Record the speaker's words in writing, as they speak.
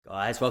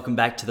Guys, welcome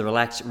back to the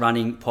Relaxed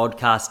Running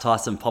Podcast.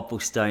 Tyson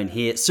Popplestone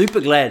here. Super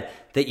glad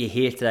that you're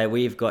here today.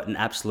 We've got an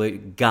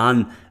absolute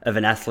gun of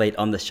an athlete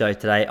on the show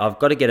today. I've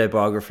got to get her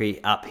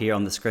biography up here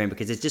on the screen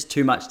because there's just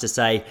too much to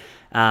say.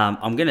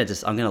 I'm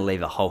gonna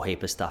leave a whole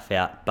heap of stuff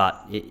out,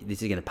 but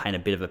this is gonna paint a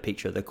bit of a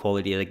picture of the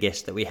quality of the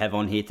guest that we have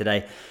on here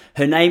today.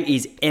 Her name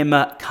is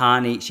Emma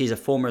Kearney. She's a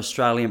former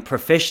Australian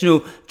professional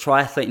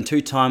triathlete and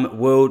two-time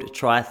world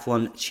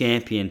triathlon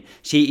champion.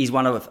 She is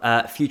one of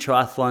a few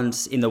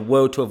triathlons in the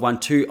world to have won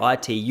 2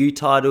 ITU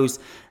titles.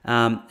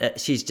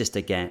 She's just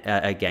a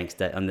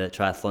gangster on the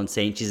triathlon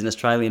scene. She's an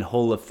Australian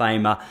Hall of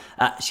Famer.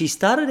 She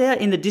started out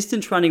in the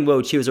distance running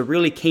world. She was a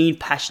really keen,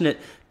 passionate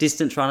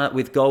distance runner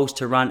with goals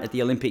to run at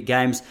the Olympic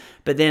Games.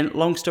 But then,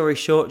 long story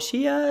short,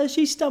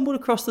 she stumbled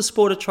across the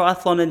sport of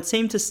triathlon and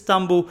seemed to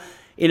stumble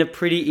in a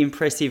pretty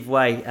impressive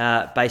way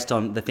based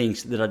on the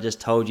things that I just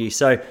told you.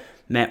 So,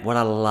 Matt, what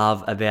I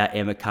love about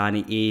Emma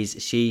Kearney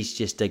is she's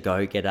just a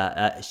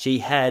go-getter.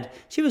 She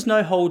was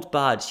no holds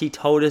barred. She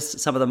told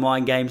us some of the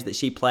mind games that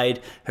she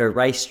played, her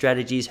race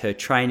strategies, her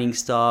training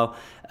style.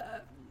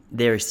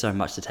 There is so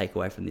much to take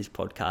away from this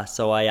podcast.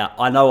 So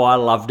I know I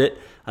loved it.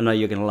 I know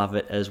you're going to love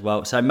it as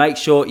well. So make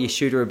sure you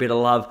shoot her a bit of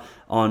love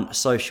on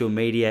social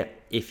media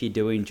if you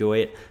do enjoy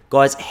it.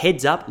 Guys,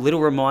 heads up, little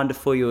reminder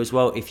for you as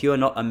well. If you are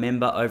not a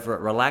member over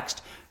at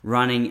Relaxed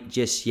Running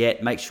just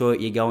yet, make sure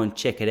you go and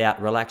check it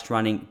out,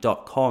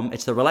 relaxedrunning.com.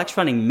 It's the Relaxed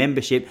Running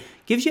membership.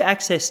 Gives you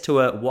access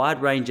to a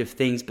wide range of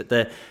things, but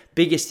the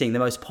biggest thing, the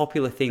most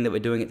popular thing that we're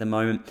doing at the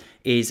moment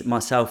is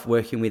myself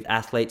working with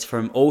athletes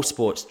from all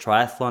sports,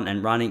 triathlon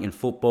and running and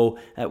football,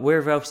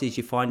 wherever else is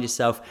you find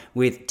yourself,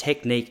 with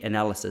technique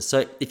analysis.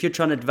 So if you're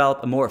trying to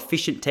develop a more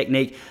efficient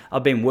technique,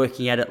 I've been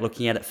working at it,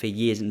 looking at it for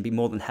years, and be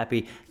more than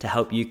happy to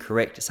help you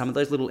correct some of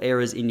those little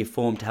errors in your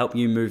form to help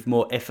you move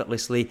more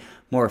effortlessly,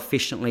 more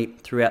efficiently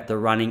throughout the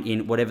running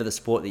in whatever the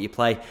sport that you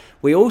play.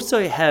 We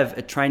also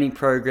have training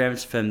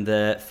programs from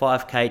the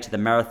 5K to the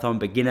marathon,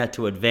 beginner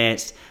to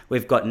advanced.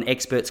 We've got an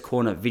Experts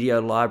Corner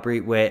video library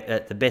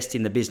where the best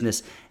in the business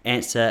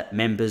answer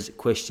members'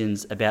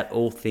 questions about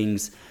all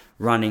things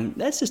running.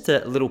 That's just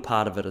a little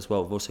part of it as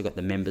well. We've also got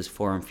the members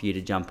forum for you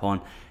to jump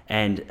on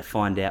and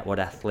find out what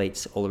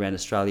athletes all around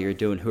Australia are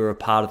doing who are a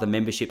part of the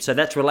membership. So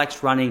that's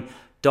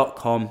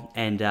relaxedrunning.com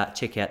and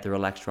check out the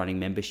Relaxed Running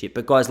membership.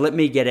 But guys, let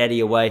me get out of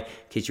your way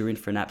because you're in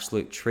for an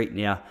absolute treat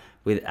now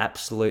with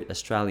absolute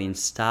Australian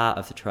star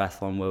of the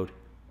triathlon world,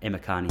 Emma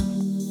Kearney.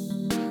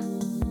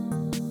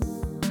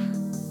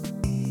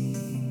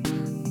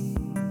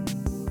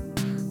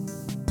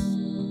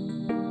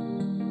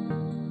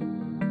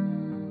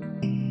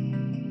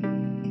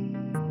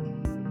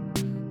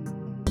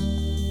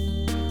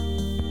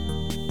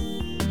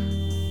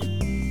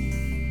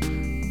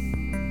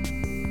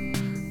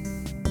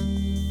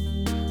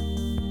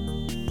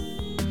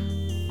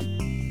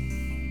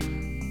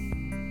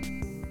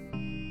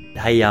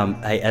 Hey,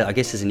 I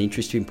guess as an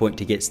interesting point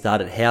to get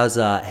started, how's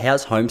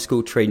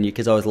homeschool treating you?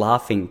 Because I was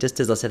laughing just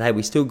as I said, hey,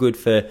 we're still good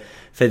for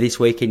this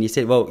weekend. You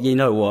said, well, you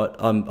know what?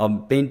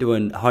 I've been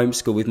doing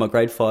homeschool with my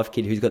grade 5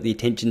 kid who's got the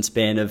attention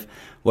span of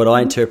what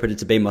I interpreted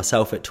to be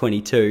myself at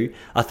 22.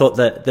 I thought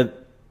that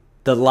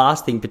the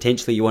last thing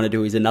potentially you want to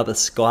do is another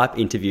Skype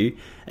interview,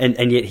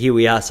 and yet here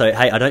we are. So,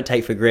 hey, I don't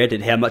take for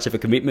granted how much of a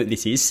commitment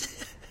this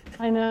is.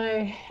 I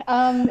know.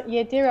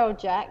 Yeah, dear old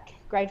Jack,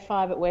 grade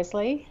 5 at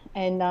Wesley.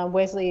 And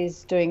Wesley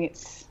is doing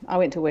its... I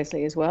went to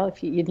Wesley as well.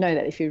 You'd know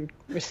that if you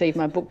received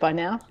my book by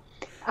now.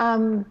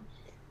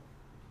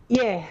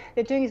 Yeah,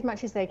 they're doing as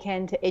much as they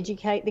can to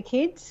educate the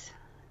kids.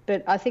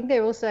 But I think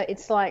they're also...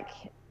 It's like,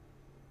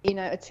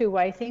 a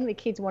two-way thing. The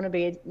kids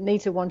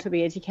need to want to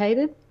be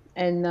educated.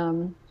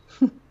 And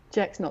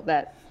Jack's not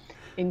that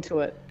into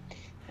it.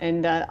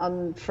 And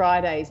on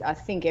Fridays, I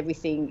think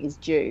everything is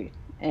due.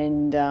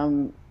 And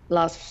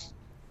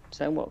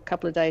a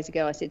couple of days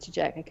ago, I said to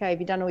Jack, okay, have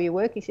you done all your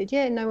work? He said,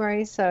 yeah, no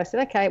worries. So I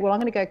said, okay, well, I'm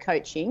going to go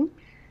coaching.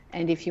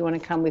 And if you want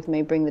to come with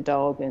me, bring the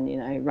dog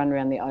and, run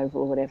around the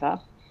oval or whatever.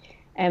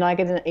 And I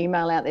get an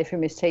email out there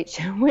from his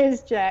teacher,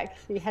 where's Jack?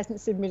 He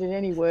hasn't submitted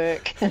any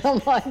work. And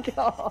I'm like,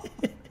 oh.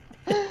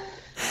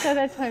 So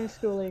that's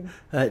homeschooling.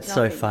 That's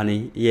so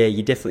funny. Yeah,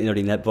 you're definitely not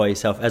in that by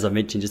yourself. As I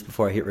mentioned just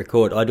before I hit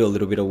record, I do a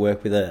little bit of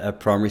work with a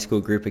primary school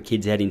group of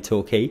kids out in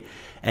Torquay.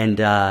 And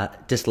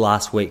just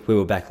last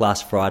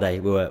Friday,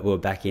 we were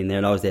back in there,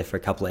 and I was there for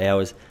a couple of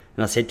hours.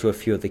 And I said to a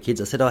few of the kids,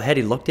 I said, how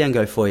did lockdown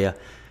go for you?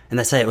 And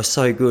they say it was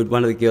so good.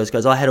 One of the girls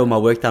goes, I had all my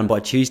work done by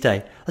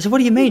Tuesday. I said, what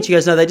do you mean? She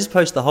goes, no, they just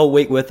post the whole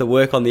week worth of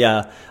work on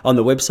the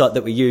website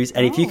that we use.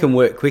 And if you can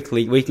work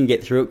quickly, we can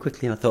get through it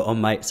quickly. And I thought, oh,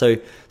 mate, so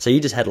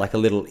you just had like a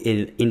little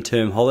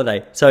interim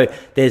holiday. So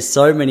there's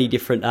so many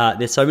different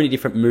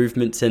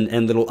movements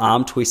and little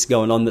arm twists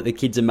going on that the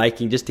kids are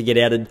making just to get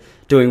out and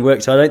doing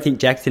work. So I don't think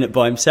Jack's in it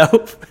by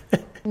himself.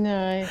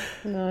 No.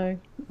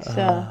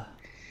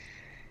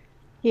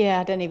 Yeah,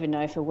 I don't even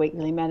know if a week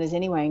really matters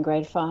anyway in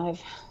grade 5,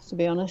 to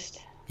be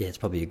honest. Yeah, it's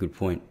probably a good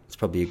point.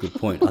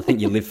 I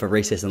think you live for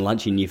recess and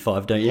lunch in year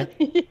 5, don't you?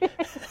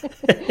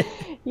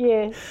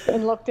 Yeah,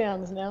 and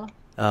lockdowns now.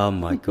 Oh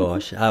my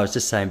gosh. I was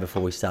just saying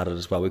before we started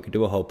as well, we could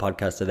do a whole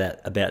podcast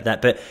about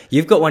that. But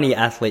you've got one of your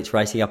athletes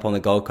racing up on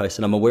the Gold Coast,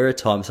 and I'm aware of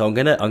time, so I'm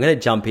gonna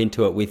jump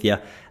into it with you.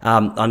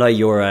 I know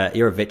you're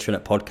a veteran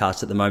at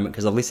podcasts at the moment,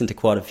 because I've listened to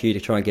quite a few to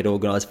try and get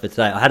organised for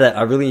today.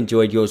 I really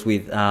enjoyed yours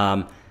with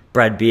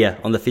Brad Beer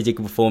on the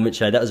Physical Performance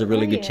Show. That was a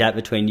really good chat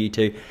between you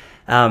two.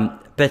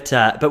 But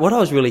what I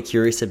was really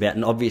curious about,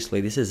 and obviously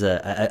this is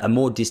a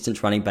more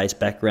distance running based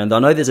background. I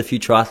know there's a few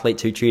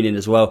triathletes who tune in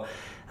as well.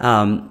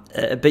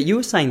 But you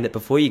were saying that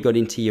before you got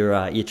into your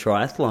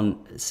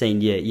triathlon scene,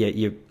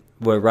 you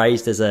were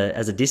raised as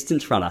a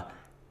distance runner.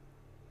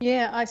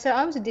 Yeah, so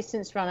I was a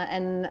distance runner,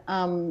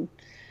 and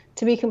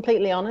to be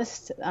completely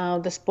honest,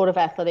 the sport of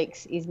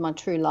athletics is my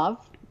true love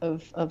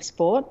of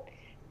sport.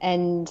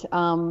 And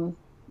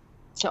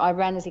so I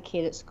ran as a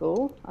kid at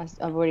school. I've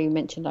already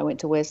mentioned I went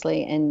to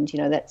Wesley, and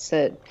that's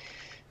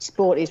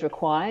sport is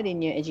required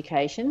in your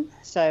education.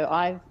 So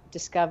I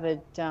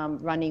discovered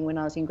running when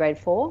I was in grade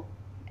 4.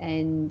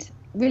 And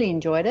really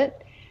enjoyed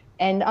it.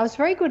 And I was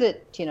very good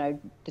at,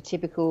 the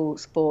typical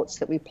sports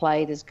that we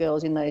played as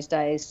girls in those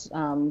days,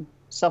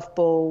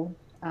 softball,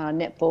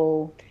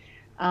 netball.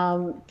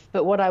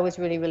 But what I was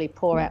really, really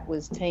poor at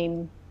was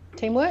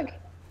teamwork.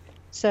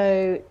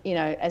 So,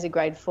 as a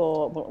grade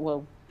 4,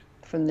 well,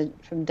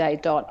 from day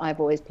dot, I've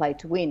always played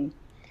to win.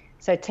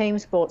 So team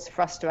sports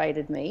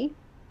frustrated me,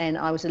 and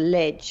I was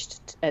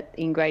alleged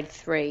in grade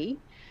 3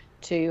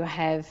 to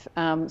have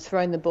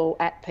thrown the ball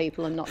at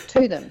people and not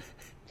to them.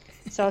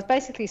 So I was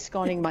basically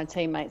sconing my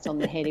teammates on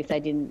the head if they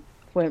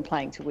weren't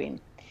playing to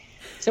win.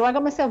 So I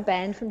got myself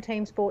banned from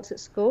team sports at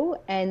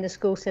school, and the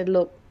school said,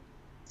 look,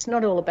 it's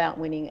not all about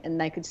winning,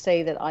 and they could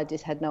see that I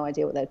just had no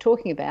idea what they were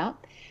talking about.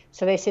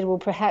 So they said, well,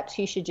 perhaps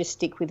you should just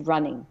stick with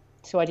running.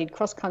 So I did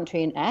cross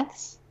country and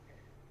aths,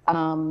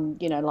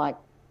 like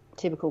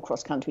typical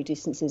cross country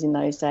distances in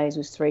those days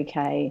was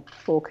 3K,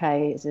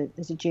 4K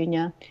as a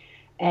junior,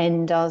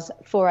 and I was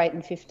 4, 8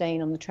 and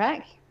 15 on the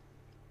track.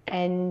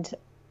 And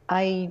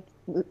I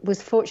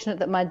was fortunate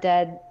that my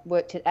dad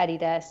worked at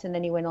Adidas, and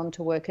then he went on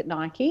to work at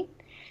Nike.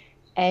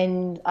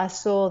 And I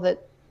saw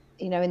that,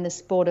 in the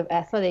sport of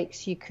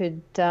athletics, you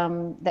could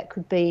that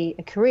could be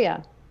a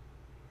career.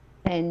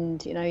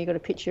 And, you got a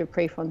picture of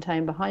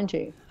Prefontaine behind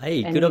you.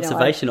 Hey, good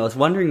observation. I was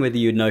wondering whether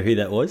you'd know who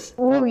that was.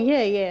 Oh,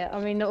 yeah. I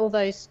mean, all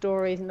those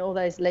stories and all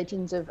those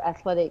legends of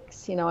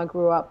athletics, I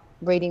grew up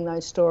reading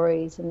those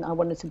stories, and I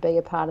wanted to be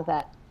a part of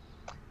that.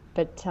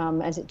 But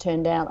as it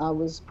turned out, I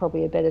was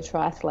probably a better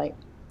triathlete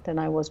than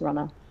I was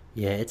runner.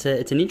 Yeah, it's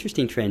an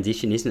interesting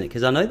transition, isn't it?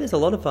 Because I know there's a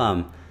lot of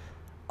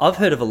I've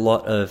heard of a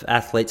lot of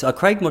athletes.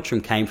 Craig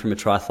Mottram came from a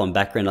triathlon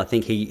background. I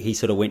think he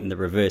sort of went in the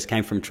reverse,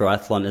 came from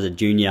triathlon as a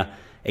junior,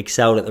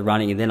 excelled at the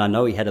running, and then I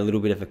know he had a little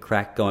bit of a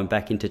crack going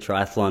back into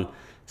triathlon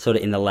sort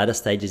of in the latter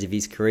stages of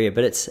his career.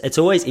 But it's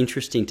always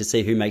interesting to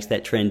see who makes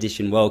that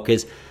transition well,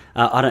 because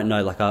I don't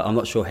know, I'm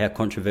not sure how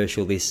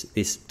controversial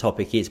this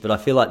topic is, but I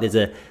feel like there's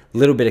a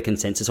little bit of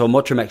consensus. Well,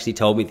 Mottram actually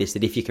told me this,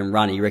 that if you can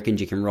run, he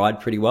reckons you can ride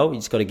pretty well. You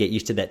just got to get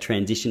used to that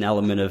transition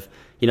element of,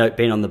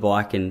 being on the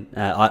bike. And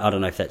I don't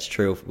know if that's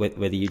true,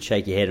 whether you'd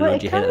shake your head and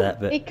nod your head at that.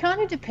 But it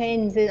kind of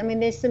depends. I mean,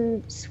 there's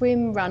some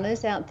swim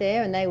runners out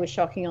there, and they were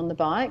shocking on the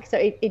bike. So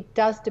it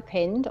does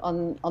depend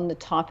on the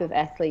type of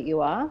athlete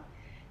you are.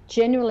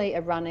 Generally,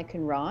 a runner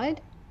can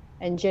ride,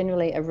 and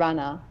generally a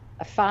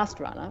fast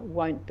runner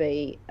won't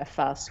be a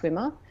fast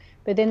swimmer.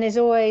 But then there's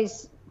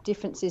always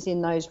differences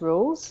in those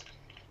rules.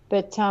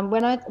 But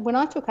when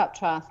I took up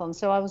triathlon,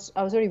 so I was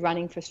already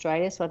running for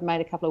Australia, so I'd made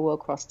a couple of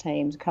World Cross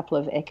teams, a couple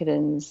of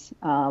Ekidens.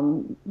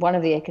 One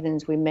of the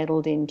Ekidens we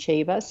medalled in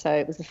Chiba, so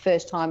it was the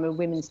first time a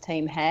women's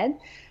team had.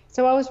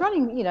 So I was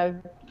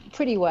running,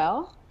 pretty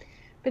well.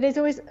 But there's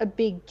always a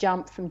big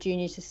jump from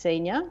junior to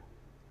senior.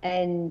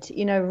 And,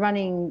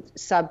 running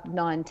sub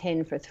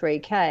 9:10 for a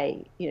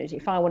 3K,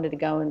 if I wanted to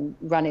go and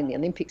run in the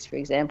Olympics, for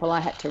example,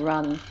 I had to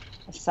run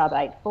a sub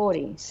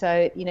 8:40.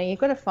 So, you've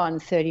got to find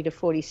 30 to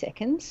 40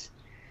 seconds.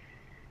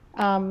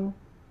 And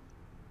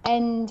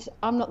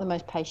I'm not the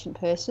most patient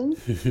person.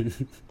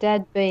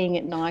 Dad being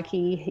at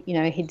Nike,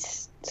 he'd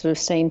sort of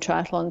seen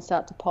triathlon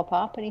start to pop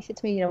up, and he said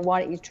to me,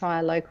 why don't you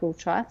try a local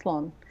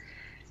triathlon?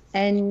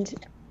 And,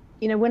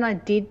 when I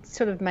did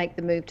sort of make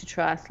the move to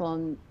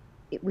triathlon,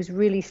 it was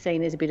really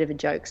seen as a bit of a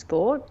joke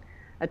sport.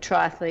 A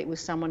triathlete was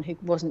someone who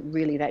wasn't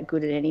really that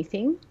good at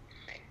anything.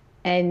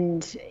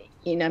 And,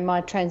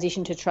 my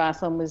transition to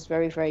triathlon was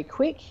very, very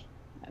quick.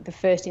 The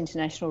first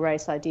international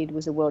race I did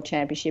was a world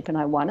championship, and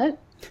I won it.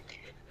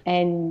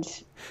 And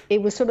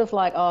it was sort of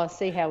like,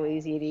 see how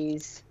easy it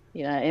is.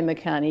 Emma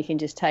Carney can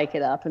just take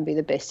it up and be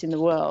the best in the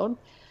world.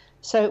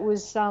 So it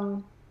was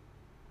a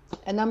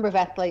number of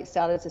athletes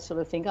started to sort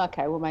of think,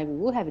 okay, well, maybe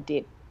we'll have a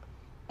dip.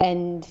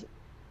 And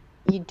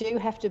you do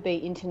have to be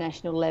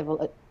international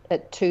level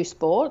at 2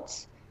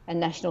 sports and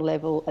national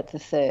level at the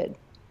 3rd.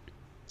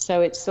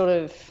 So it's sort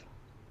of,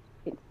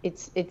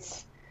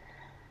 it's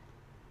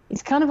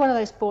kind of one of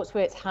those sports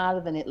where it's harder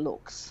than it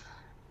looks,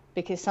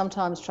 because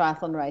sometimes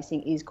triathlon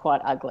racing is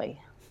quite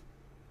ugly,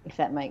 if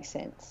that makes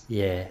sense.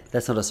 Yeah,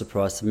 that's not a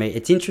surprise to me.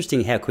 It's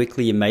interesting how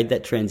quickly you made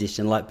that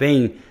transition, like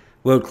being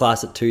world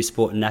class at two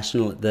sport and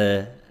national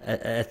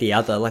at the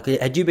other. Like,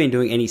 had you been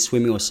doing any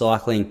swimming or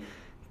cycling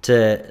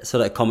to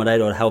sort of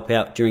accommodate or help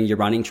out during your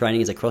running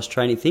training as a cross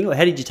training thing, or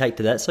how did you take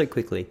to that so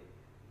quickly?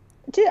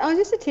 I was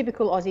just a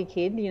typical Aussie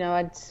kid. You know,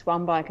 I'd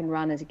swum, bike and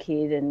run as a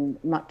kid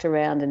and mucked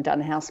around and done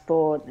house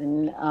sport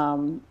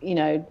and, you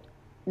know,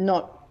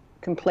 not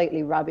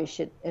completely rubbish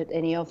at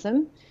any of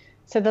them.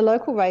 So the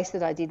local race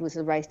that I did was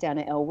a race down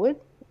at Elwood.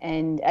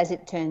 And as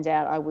it turns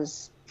out, I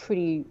was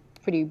pretty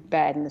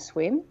bad in the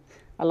swim.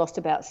 I lost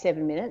about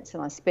 7 minutes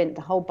and I spent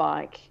the whole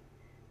bike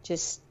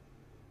just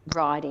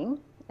riding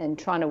and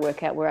trying to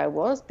work out where I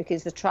was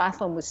because the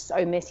triathlon was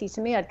so messy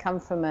to me. I'd come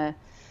from a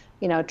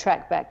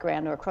track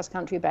background or a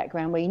cross-country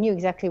background where you knew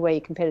exactly where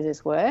your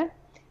competitors were.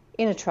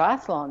 In a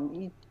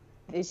triathlon,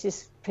 there's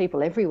just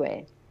people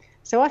everywhere.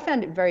 So I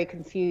found it very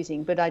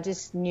confusing, but I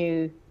just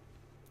knew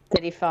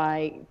that if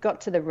I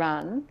got to the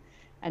run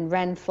and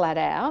ran flat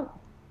out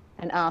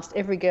and asked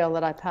every girl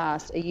that I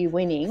passed, are you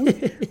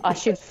winning? I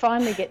should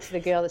finally get to the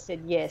girl that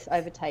said yes,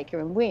 overtake her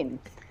and win.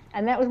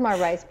 And that was my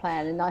race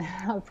plan, and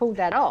I pulled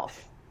that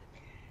off.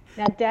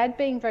 Now, Dad,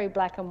 being very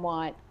black and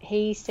white,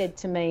 he said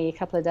to me a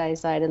couple of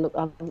days later, look,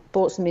 I've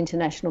bought some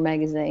international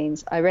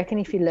magazines. I reckon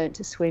if you learnt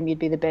to swim, you'd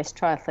be the best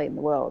triathlete in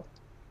the world.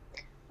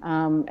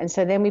 And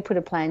so then we put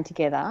a plan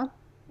together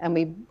and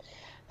we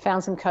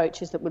found some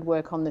coaches that would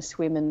work on the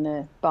swim and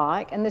the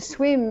bike. And the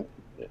swim,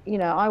 you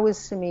know, I was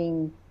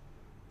swimming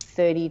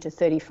 30 to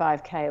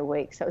 35K a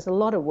week. So it was a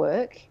lot of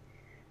work.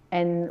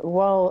 And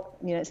while,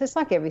 you know, it's just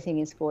like everything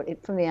in sport,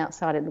 from the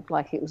outside it looked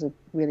like it was a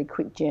really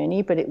quick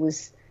journey, but it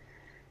was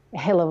a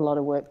hell of a lot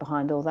of work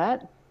behind all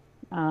that.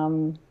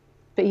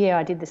 But yeah,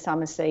 I did the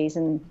summer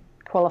season,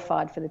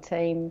 qualified for the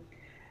team.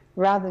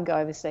 Rather than go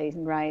overseas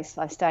and race,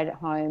 I stayed at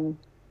home,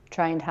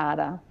 trained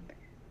harder,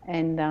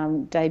 and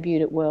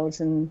debuted at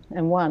Worlds and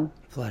won.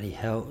 Bloody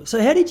hell.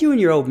 So how did you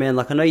and your old man,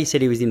 like I know you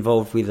said he was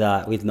involved with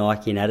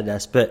Nike and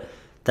Adidas, but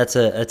that's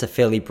a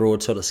fairly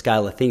broad sort of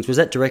scale of things. Was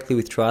that directly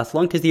with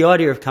triathlon? Because the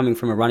idea of coming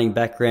from a running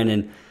background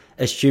and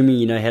assuming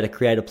you know how to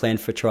create a plan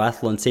for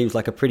triathlon seems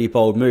like a pretty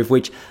bold move,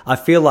 which I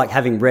feel like,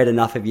 having read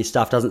enough of your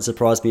stuff, doesn't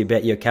surprise me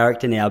about your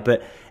character now.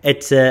 But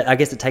it's I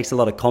guess it takes a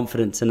lot of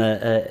confidence and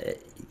a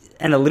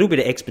little bit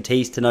of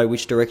expertise to know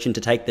which direction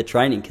to take the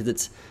training,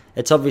 because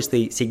it's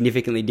obviously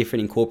significantly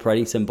different,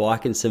 incorporating some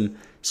bike and some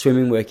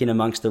swimming work in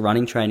amongst the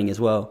running training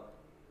as well.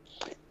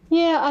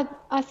 Yeah,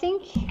 I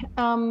think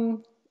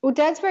well,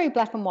 Dad's very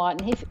black and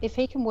white, and if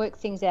he can work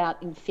things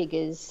out in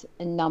figures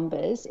and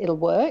numbers, it'll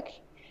work.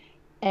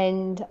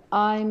 And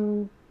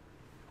I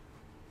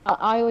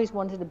always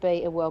wanted to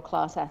be a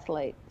world-class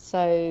athlete.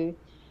 So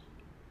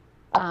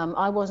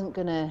I wasn't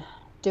going to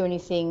do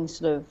anything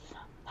sort of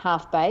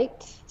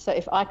half-baked. So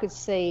if I could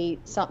see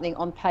something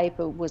on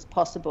paper was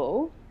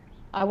possible,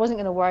 I wasn't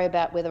going to worry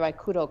about whether I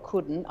could or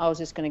couldn't. I was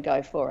just going to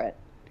go for it.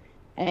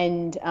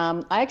 And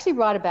I actually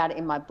write about it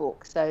in my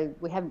book. So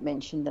we haven't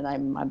mentioned the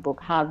name of my book,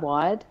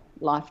 Hardwired,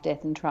 Life,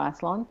 Death and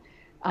Triathlon.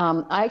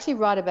 I actually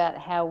write about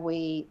how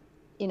we,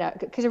 you know,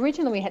 because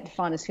originally we had to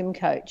find a swim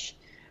coach.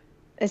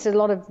 There's a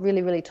lot of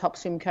really, really top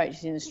swim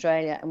coaches in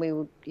Australia, and we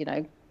would, you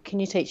know, can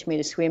you teach me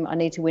to swim? I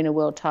need to win a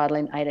world title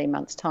in 18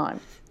 months' time.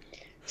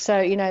 So,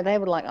 you know, they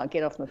were like, oh,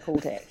 get off my pool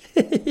deck.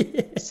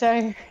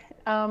 So,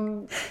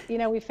 you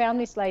know, we found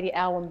this lady,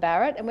 Alwyn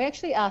Barrett, and we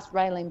actually asked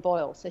Raylene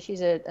Boyle. So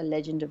she's a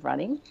legend of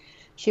running.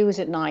 She was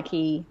at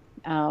Nike.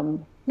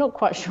 Not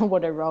quite sure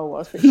what her role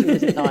was, but she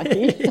was at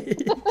Nike.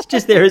 It's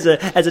just there as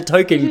a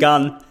token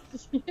gun.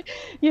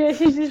 Yeah,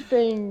 she's just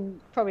been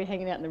probably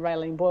hanging out in the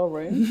Raylene Boyle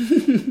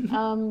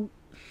room.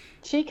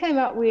 She came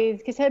up with,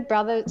 because her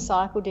brother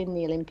cycled in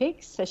the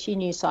Olympics, so she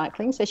knew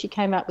cycling, so she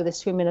came up with a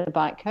swim and a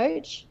bike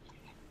coach.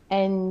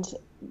 And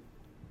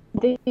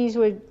these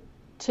were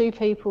two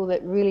people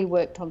that really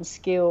worked on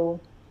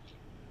skill.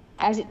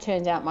 As it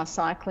turns out, my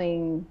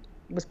cycling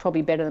was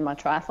probably better than my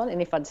triathlon,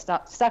 and if I'd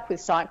stuck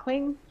with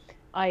cycling,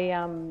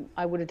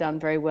 I would have done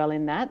very well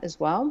in that as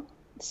well.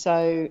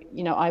 So,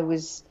 you know, I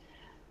was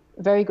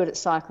very good at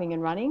cycling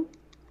and running,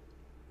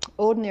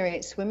 ordinary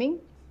at swimming,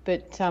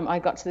 but I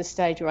got to the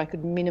stage where I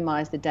could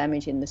minimise the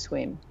damage in the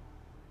swim.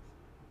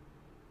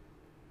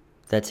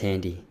 That's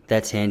handy.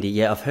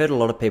 Yeah, I've heard a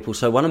lot of people.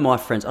 So one of my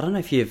friends, I don't know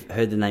if you've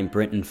heard the name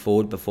Brenton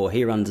Ford before.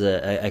 He runs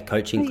a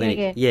coaching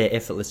clinic. Yeah,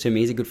 Effortless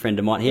Swimming. He's a good friend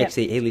of mine.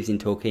 He lives in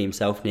Torquay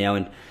himself now,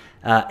 and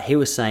he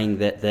was saying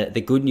that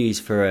the good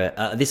news for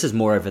this is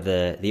more over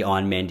the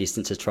Ironman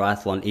distance, a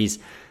triathlon, is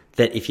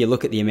that if you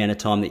look at the amount of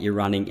time that you're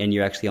running and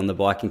you're actually on the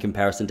bike in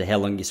comparison to how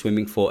long you're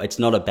swimming for, it's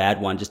not a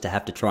bad one just to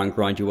have to try and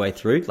grind your way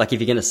through. Like,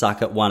 if you're going to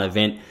suck at one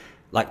event,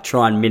 like,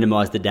 try and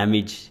minimize the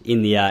damage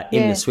in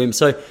the swim.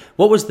 So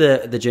what was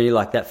the journey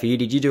like that for you?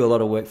 Did you do a lot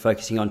of work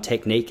focusing on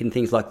technique and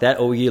things like that?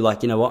 Or were you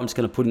like, you know what, I'm just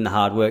going to put in the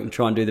hard work and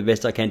try and do the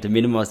best I can to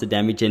minimize the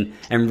damage and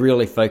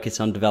really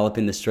focus on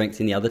developing the strengths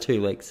in the other two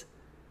legs?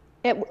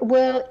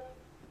 Well,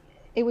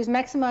 it was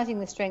maximizing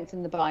the strength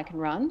in the bike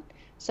and run.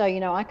 So, you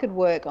know, I could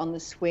work on the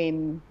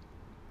swim,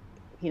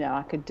 you know,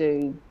 I could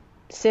do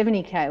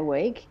 70K a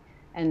week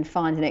and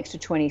find an extra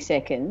 20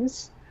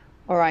 seconds,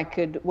 or I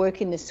could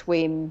work in the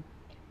swim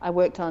I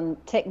worked on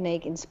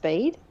technique and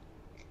speed.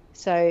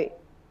 So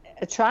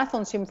a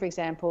triathlon swim, for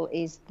example,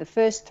 is the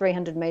first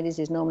 300 metres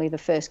is normally the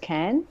first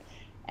can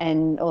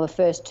or the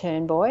first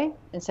turn buoy.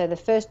 And so the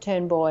first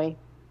turn buoy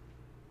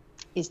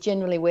is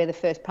generally where the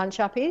first punch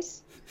up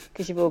is,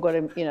 because you've all got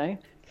to,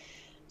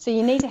 So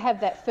you need to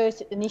have that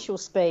first initial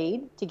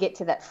speed to get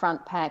to that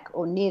front pack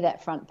or near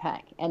that front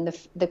pack. And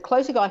the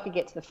closer I could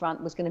get to the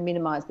front was going to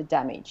minimise the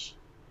damage.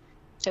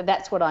 So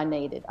that's what I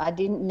needed. I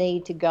didn't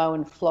need to go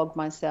and flog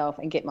myself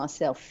and get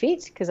myself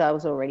fit because I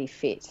was already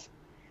fit.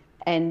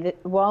 And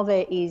while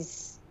there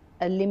is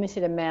a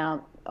limited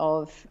amount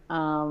of,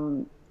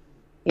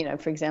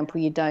 for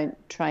example, you don't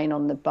train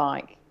on the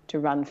bike to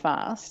run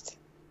fast,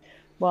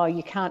 while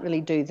you can't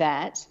really do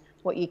that,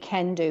 what you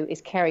can do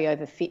is carry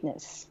over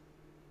fitness.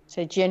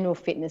 So general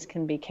fitness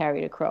can be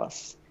carried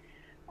across.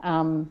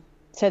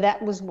 So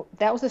that was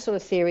the sort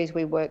of theories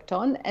we worked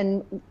on,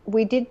 and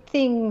we did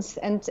things.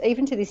 And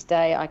even to this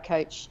day, I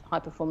coach high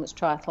performance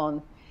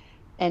triathlon,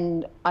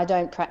 and I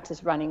don't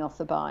practice running off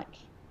the bike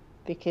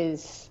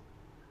because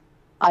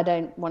I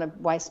don't want to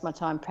waste my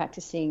time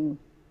practicing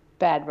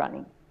bad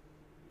running.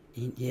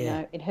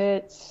 Yeah, it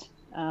hurts.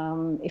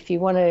 If you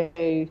want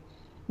to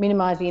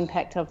minimise the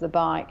impact of the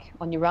bike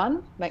on your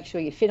run, make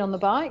sure you're fit on the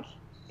bike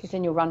because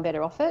then you'll run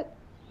better off it.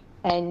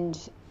 And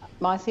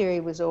my theory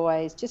was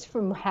always, just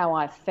from how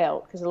I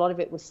felt, because a lot of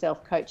it was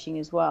self-coaching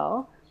as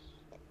well,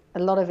 a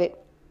lot of it,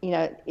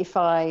 if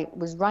I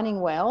was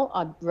running well,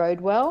 I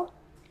rode well,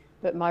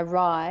 but my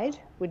ride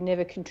would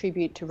never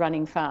contribute to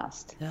running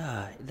fast.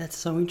 Yeah, that's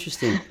so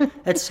interesting.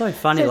 It's so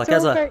funny.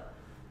 So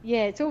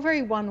it's all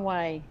very one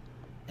way.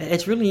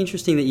 It's really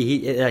interesting that you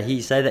hear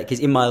you say that, because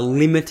in my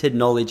limited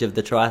knowledge of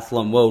the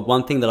triathlon world,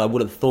 one thing that I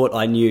would have thought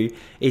I knew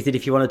is that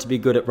if you wanted to be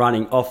good at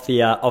running off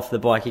the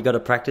bike, you got to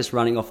practice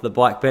running off the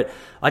bike. But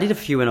I did a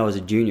few when I was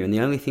a junior, and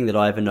the only thing that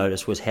I ever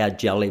noticed was how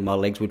jelly my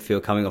legs would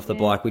feel coming off the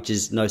bike, which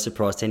is no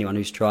surprise to anyone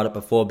who's tried it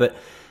before. But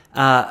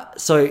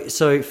so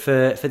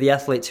for the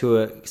athletes who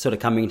are sort of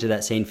coming into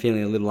that scene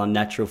feeling a little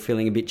unnatural,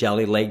 feeling a bit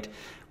jelly-legged,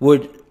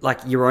 would like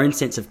your own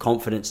sense of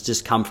confidence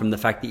just come from the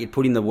fact that you'd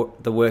put in the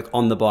work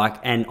on the bike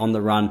and on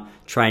the run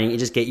training? You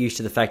just get used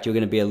to the fact you're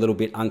going to be a little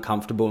bit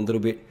uncomfortable, a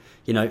little bit,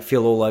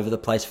 feel all over the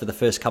place for the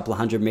first couple of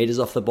 100 meters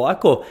off the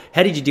bike? Or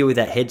how did you deal with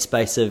that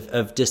headspace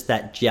of just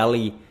that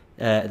jelly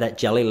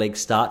leg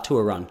start to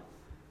a run?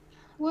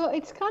 Well,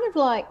 it's kind of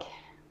like,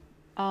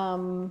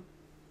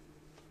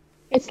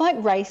 it's like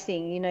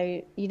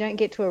racing. You don't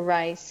get to a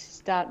race,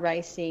 start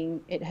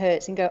racing, it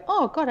hurts, and go,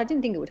 oh God, I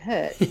didn't think it would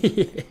hurt.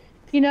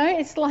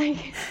 It's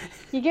like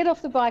you get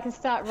off the bike and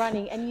start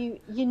running, and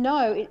you're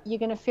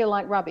going to feel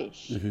like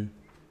rubbish. Mm-hmm.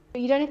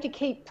 But you don't have to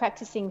keep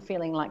practicing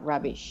feeling like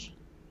rubbish.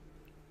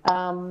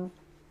 Some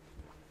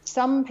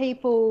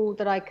people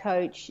that I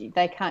coach,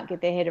 they can't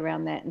get their head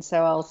around that. And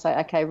so I'll say,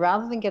 okay,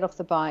 rather than get off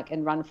the bike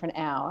and run for an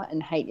hour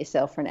and hate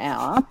yourself for an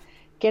hour,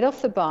 get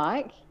off the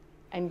bike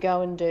and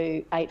go and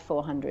do 8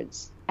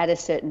 400s at a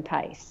certain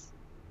pace.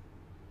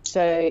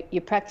 So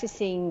you're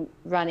practicing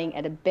running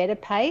at a better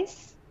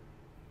pace.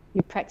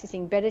 You're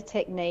practicing better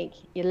technique,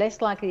 you're less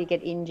likely to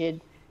get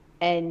injured,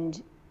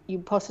 and you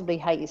possibly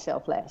hate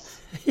yourself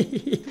less.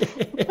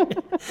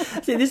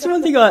 See, this is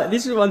one thing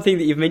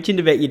that you've mentioned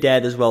about your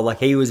dad as well. Like,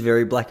 he was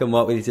very black and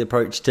white with his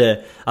approach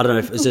to, I don't know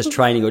if it was just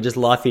training or just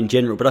life in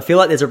general, but I feel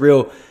like there's a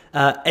real,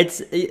 I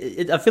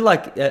feel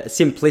like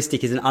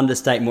simplistic is an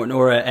understatement,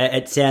 or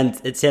it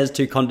sounds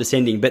too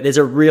condescending, but there's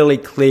a really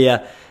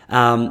clear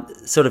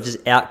sort of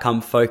just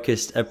outcome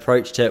focused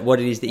approach to what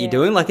it is that you're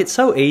doing. Like, it's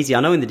so easy. I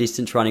know in the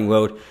distance running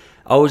world,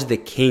 I was the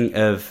king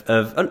of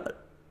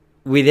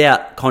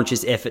without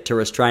conscious effort to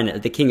restrain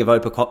it, the king of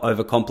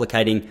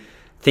overcomplicating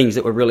things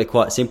that were really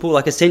quite simple.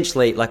 Like,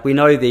 essentially, like, we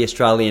know the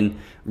Australian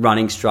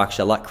running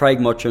structure, like Craig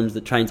Mottram's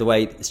that trains the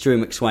way Stu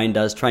McSwain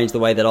does, trains the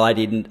way that I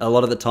did, and a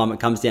lot of the time it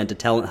comes down to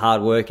talent,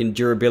 hard work and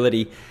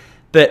durability.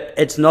 But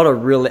it's not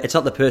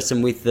the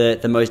person with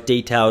the most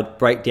detailed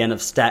breakdown of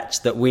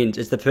stats that wins.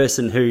 It's the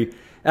person who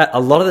a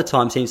lot of the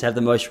time seems to have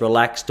the most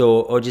relaxed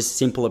or just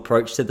simple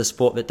approach to the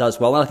sport that does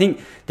well. And I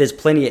think there's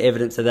plenty of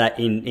evidence of that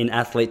in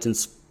athletes and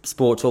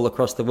sports all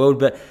across the world.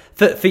 But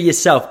for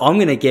yourself, I'm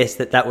going to guess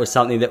that was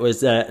something that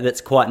was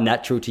that's quite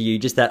natural to you.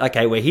 Just that,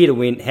 okay, we're here to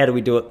win. How do we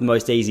do it the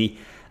most easy?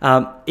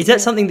 Is that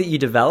something that you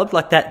developed,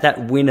 like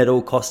that win at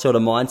all cost sort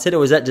of mindset,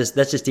 or is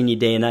that's just in your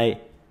DNA?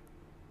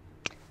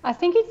 I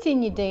think it's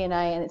in your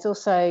DNA, and it's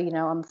also,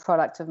 I'm a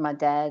product of my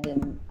dad,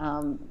 and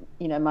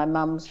my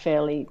mum's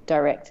fairly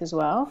direct as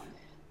well.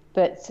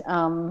 But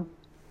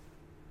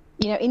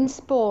in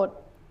sport,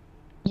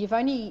 you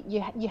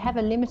have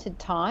a limited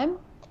time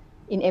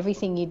in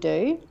everything you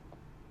do,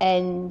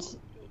 and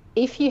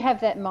if you have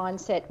that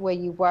mindset where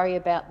you worry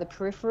about the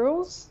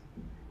peripherals,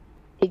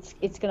 it's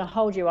going to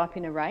hold you up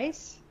in a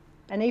race.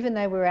 And even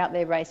though we're out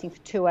there racing for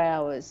 2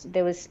 hours,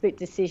 there was split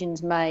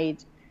decisions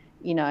made,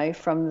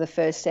 from the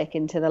first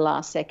second to the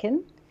last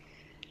second.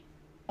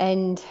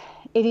 And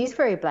it is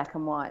very black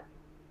and white,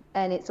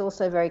 and it's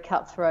also very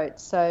cutthroat.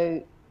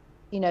 So,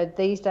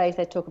 these days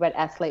they talk about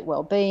athlete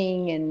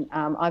well-being, and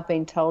I've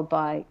been told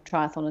by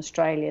Triathlon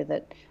Australia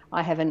that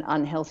I have an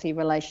unhealthy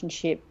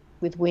relationship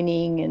with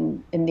winning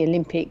and in the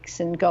Olympics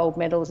and gold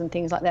medals and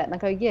things like that. And I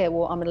go, yeah,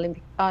 well,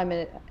 I'm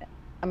an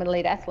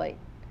elite athlete.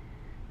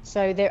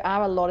 So there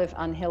are a lot of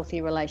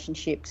unhealthy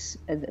relationships,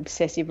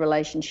 obsessive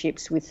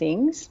relationships with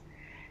things.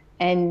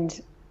 And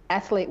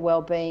athlete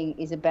well-being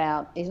is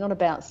not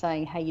about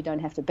saying, hey, you don't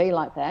have to be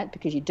like that,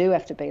 because you do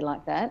have to be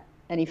like that.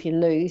 And if you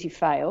lose, you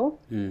fail.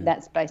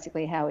 That's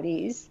basically how it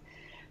is.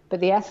 But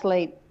the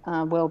athlete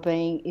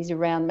well-being is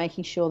around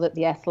making sure that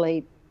the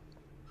athlete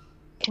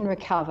can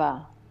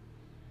recover,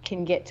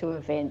 can get to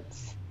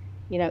events,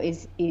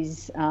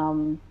 is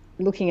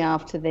looking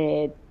after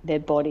their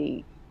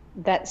body,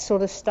 that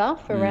sort of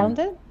stuff around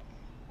it.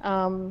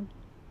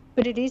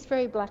 But it is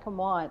very black and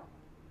white.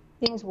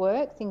 Things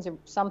work,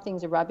 some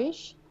things are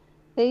rubbish.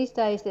 These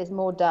days there's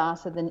more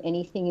data than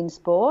anything in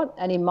sport,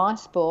 and in my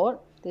sport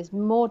there's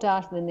more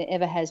data than there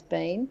ever has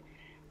been,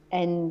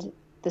 and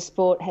the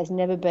sport has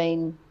never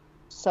been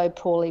so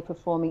poorly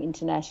performing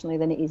internationally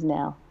than it is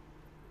now.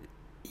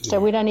 So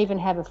we don't even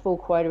have a full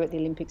quota at the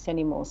Olympics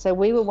anymore. So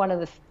we were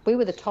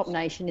the top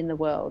nation in the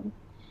world,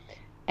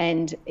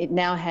 and it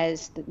now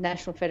has, the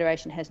National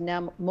Federation has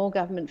now more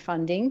government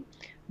funding,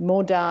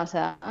 more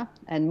data,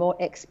 and more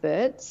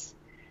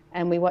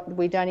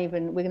we're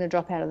going to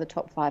drop out of the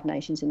top 5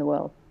 nations in the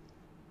world,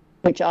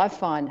 which I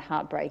find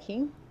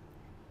heartbreaking.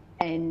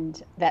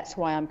 And that's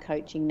why I'm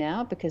coaching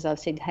now, because I've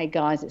said, hey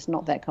guys, it's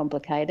not that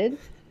complicated.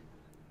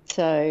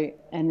 So,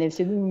 and they've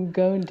said,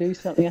 go and do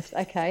something. I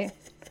said, okay,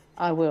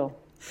 I will.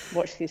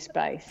 Watch this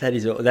space.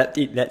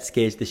 That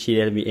scares the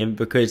shit out of me, Em,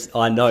 because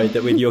I know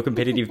that with your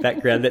competitive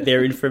background that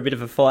they're in for a bit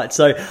of a fight.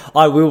 So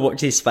I will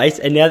watch this space.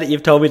 And now that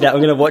you've told me that, I'm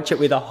going to watch it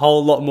with a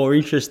whole lot more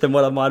interest than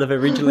what I might have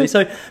originally.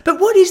 But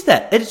what is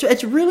that?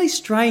 It's really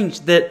strange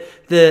that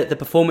the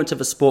performance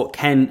of a sport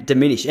can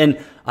diminish. And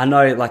I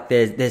know like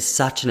there's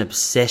such an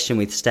obsession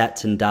with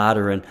stats and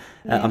data, and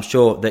I'm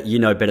sure that you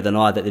know better than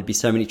I that there'd be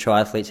so many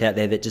triathletes out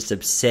there that just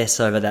obsess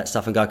over that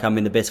stuff and go, I'm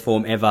in the best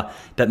form ever,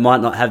 but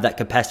might not have that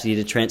capacity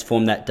to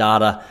transform that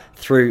data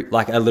through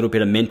like a little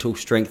bit of mental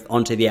strength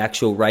onto the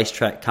actual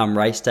racetrack come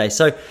race day.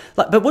 So,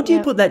 but what do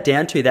you put that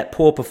down to, that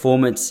poor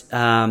performance?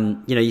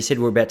 You said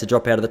we're about to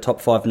drop out of the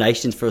top 5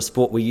 nations for a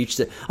sport we used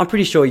to. I'm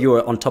pretty sure you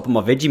were on top of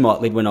my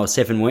Vegemite lid when I was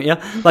 7, weren't you?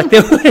 Like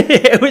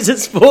it was a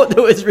sport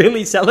that was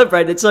really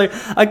celebrated. So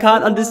I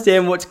can't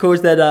understand what's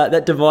caused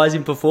that demise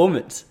in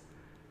performance.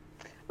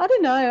 I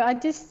don't know. I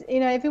just,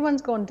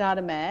 everyone's gone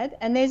data mad,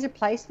 and there's a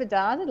place for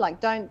data. Like,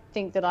 don't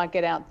think that I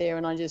get out there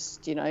and I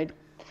just,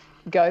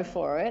 go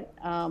for it.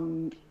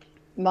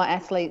 My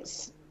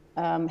athletes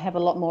have a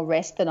lot more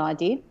rest than I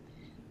did,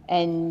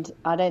 and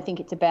I don't think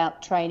it's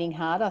about training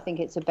hard. I think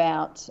it's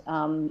about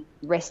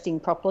resting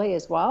properly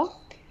as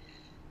well.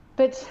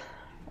 But,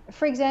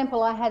 for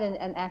example, I had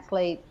an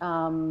athlete,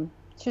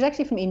 she was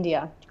actually from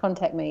India,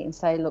 contact me and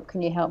say, look,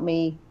 can you help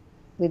me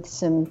with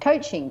some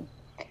coaching?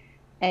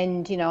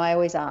 And, I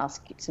always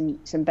ask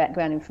some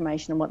background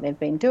information on what they've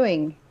been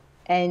doing,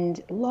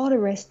 and a lot of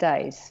rest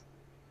days.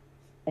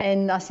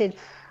 And I said,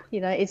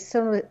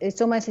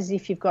 it's almost as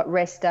if you've got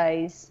rest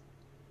days,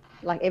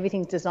 like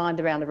everything's designed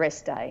around a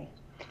rest day.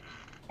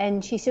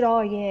 And she said,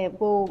 oh, yeah,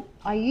 well,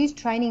 I use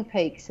Training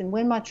Peaks, and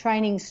when my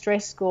training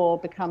stress score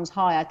becomes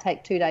high, I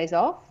take 2 days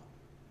off.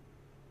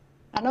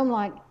 And I'm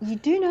like, you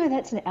do know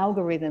that's an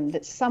algorithm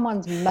that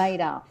someone's made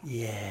up?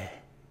 Yeah.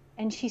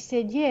 And she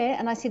said, yeah.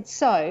 And I said,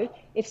 so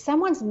if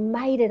someone's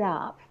made it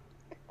up,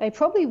 they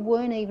probably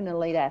weren't even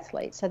elite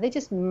athletes, so they're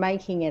just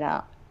making it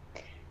up.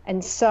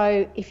 And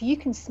so if you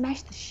can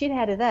smash the shit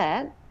out of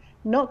that,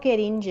 not get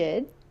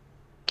injured,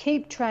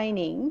 keep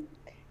training,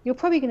 you're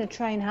probably going to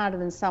train harder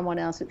than someone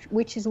else,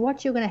 which is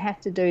what you're going to have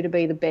to do to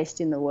be the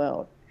best in the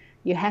world.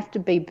 You have to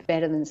be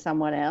better than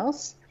someone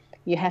else.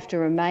 You have to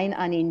remain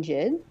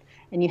uninjured,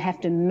 and you have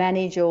to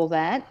manage all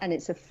that. And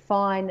it's a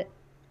fine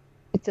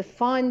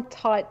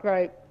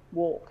tightrope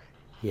walk.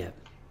 Yeah.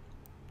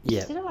 She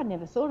said, oh, I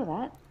never thought of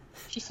that.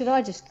 She said,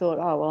 I just thought,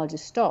 oh, well, I'll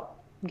just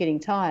stop. I'm getting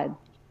tired.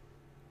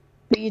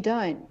 But you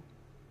don't.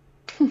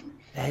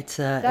 Days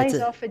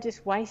off are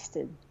just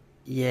wasted.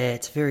 Yeah,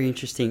 it's very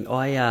interesting.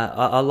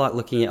 I like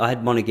looking at, I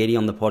had Monaghetti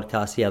on the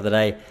podcast the other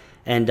day,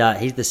 and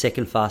he's the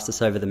second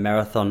fastest over the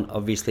marathon,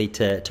 obviously,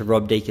 to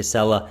Rob De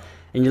Castella.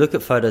 And you look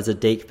at photos of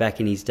Deke back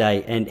in his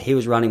day, and he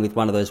was running with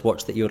one of those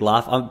watches that you would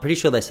laugh. I'm pretty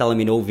sure they sell them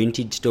in all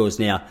vintage stores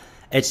now.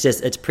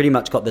 It's pretty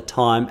much got the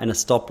time and a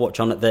stopwatch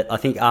on it that I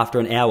think after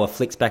an hour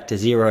flicks back to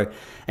 0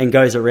 and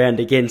goes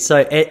around again. So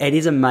it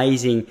is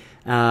amazing.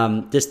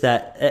 Just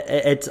that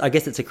I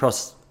guess it's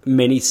across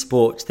many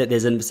sports that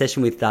there's an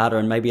obsession with data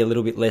and maybe a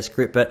little bit less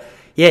grip. But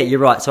yeah, you're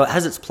right. So it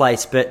has its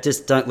place, but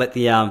just don't let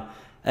the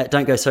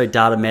don't go so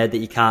data mad that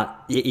you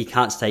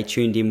can't stay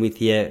tuned in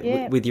with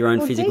your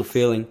own physical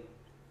feeling.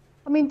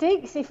 I mean,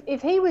 Deeks,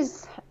 if he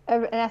was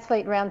an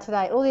athlete around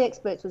today, all the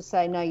experts would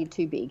say, no, you're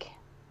too big,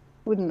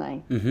 wouldn't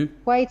they? Mm-hmm.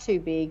 Way too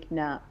big,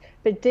 nah.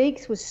 But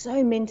Deeks was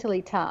so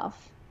mentally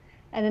tough.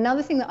 And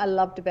another thing that I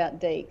loved about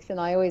Deeks, and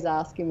I always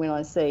ask him when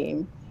I see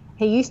him,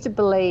 he used to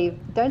believe,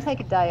 don't take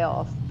a day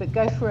off, but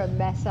go for a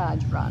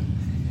massage run.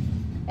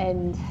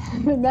 And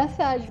the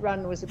massage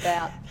run was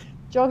about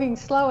jogging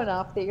slow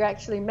enough that you're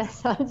actually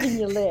massaging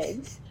your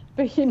legs,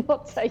 but you're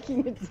not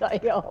taking a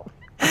day off.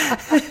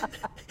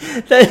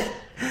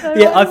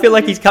 Yeah, I feel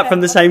like he's cut from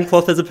the same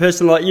cloth as a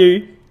person like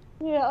you.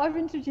 Yeah, I've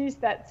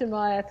introduced that to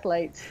my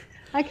athletes.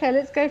 Okay,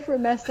 let's go for a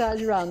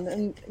massage run.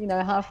 And,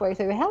 halfway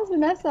through, how's the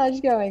massage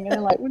going? And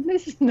they're like, well,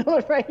 this is not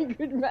a very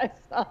good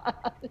massage.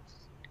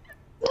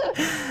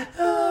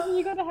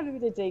 You've got to have a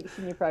bit of deeks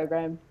in your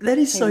program. That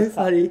is so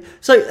funny.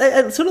 So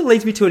it sort of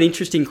leads me to an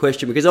interesting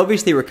question, because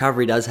obviously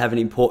recovery does have an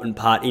important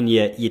part in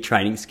your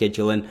training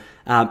schedule, and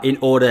in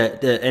order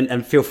to,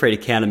 and feel free to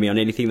counter me on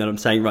anything that I'm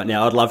saying right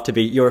now. I'd love to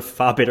be. You're a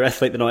far better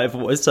athlete than I ever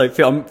was, so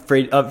feel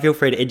free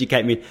to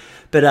educate me.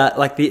 But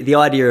like the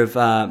idea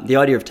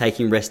of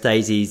taking rest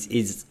days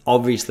is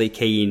obviously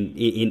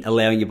key in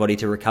allowing your body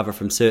to recover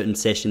from certain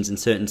sessions and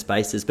certain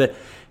spaces. But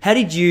how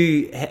did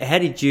you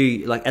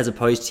like, as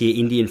opposed to your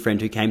Indian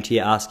friend who came to you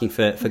asking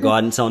for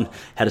guidance on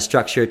how to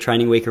structure a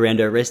training week around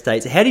her rest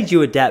days, how did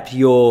you adapt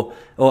or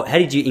how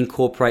did you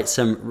incorporate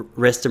some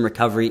rest and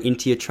recovery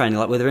into your training?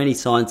 Like, were there any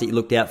signs that you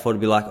looked out for to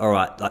be like, all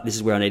right, like this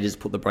is where I need to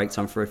just put the brakes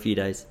on for a few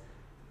days?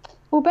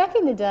 Well, back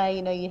in the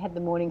day, you had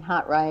the morning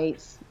heart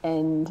rates,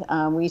 and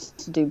we used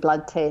to do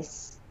blood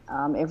tests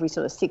every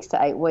sort of 6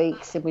 to 8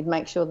 weeks, and we'd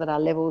make sure that our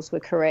levels were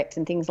correct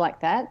and things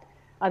like that.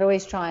 I'd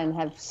always try and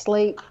have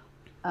sleep,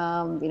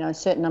 a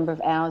certain number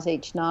of hours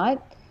each night.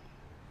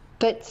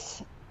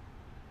 But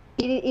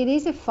it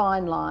is a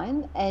fine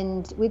line,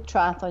 and with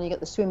triathlon, you've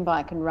got the swim,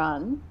 bike and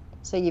run.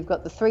 So you've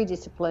got the 3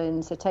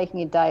 disciplines, so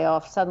taking a day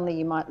off, suddenly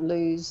you might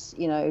lose,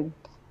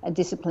 a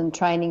discipline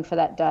training for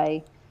that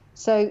day.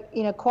 So,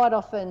 quite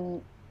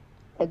often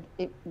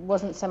it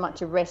wasn't so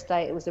much a rest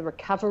day, it was a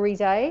recovery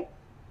day.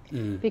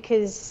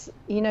 Because,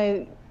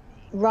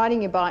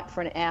 riding your bike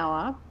for an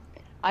hour,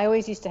 I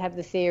always used to have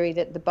the theory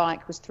that the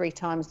bike was 3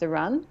 times the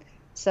run.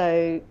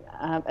 So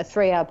a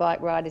 3-hour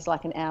bike ride is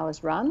like an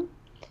hour's run.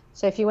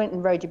 So if you went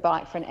and rode your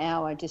bike for an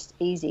hour, just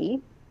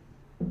easy,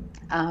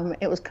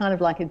 it was kind of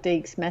like a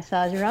Deeks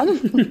massage run.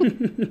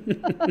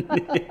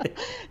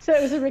 So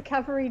it was a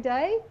recovery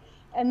day.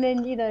 And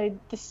then,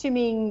 the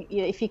swimming,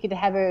 if you could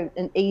have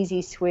an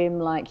easy swim,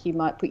 like you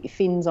might put your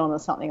fins on or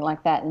something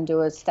like that and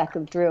do a stack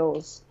of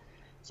drills.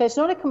 So it's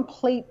not a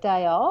complete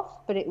day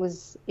off, but it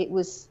was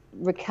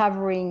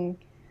recovering,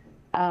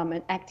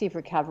 an active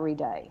recovery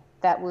day.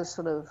 That was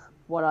sort of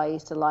what I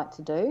used to like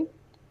to do.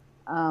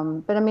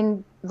 But, I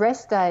mean,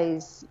 rest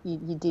days,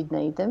 you did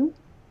need them,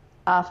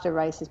 after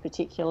races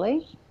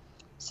particularly.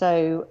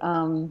 So,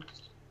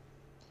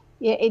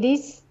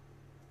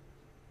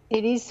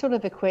 it is sort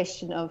of a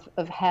question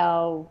of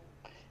how.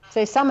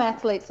 So some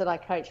athletes that I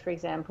coach, for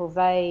example,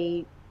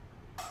 they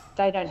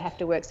don't have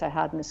to work so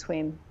hard in the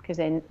swim because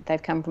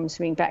they've come from a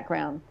swimming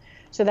background.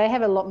 So they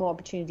have a lot more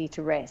opportunity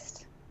to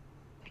rest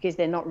because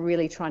they're not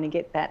really trying to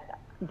get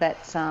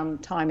that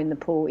time in the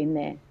pool in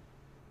there.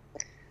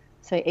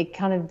 So it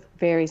kind of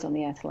varies on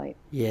the athlete.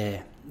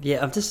 Yeah.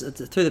 I'm just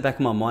through the back of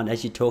my mind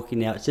as you're talking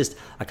now. It's just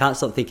I can't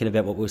stop thinking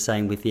about what we were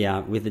saying with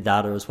the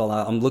data as well.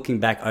 I'm looking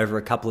back over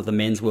a couple of the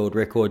men's world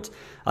records.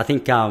 I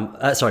think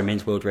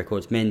men's world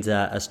records, men's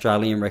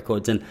Australian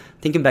records, and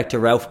thinking back to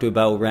Ralph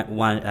Dubell ran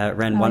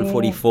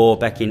 144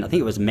 back in, I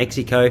think it was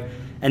Mexico,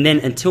 and then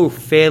until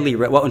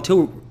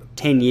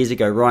 10 years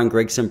ago, Ryan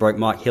Gregson broke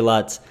Mike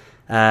Hillard's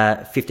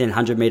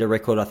 1500 meter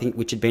record, I think,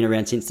 which had been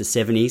around since the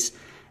 70s,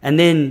 and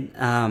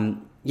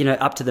then.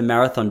 Up to the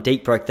marathon,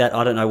 Deek broke that.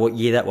 I don't know what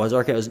year that was. I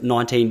reckon it was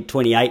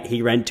 1928.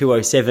 He ran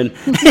 2:07.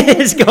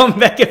 It's gone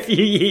back a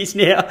few years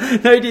now.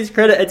 No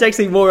discredit. It's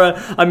actually more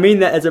I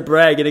mean that as a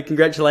brag and a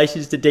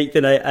congratulations to Deek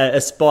than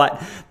a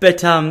spite.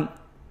 But,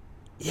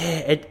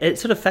 it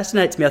sort of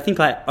fascinates me. I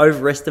think I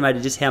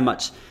overestimated just how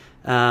much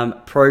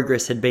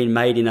progress had been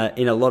made in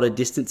a lot of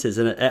distances.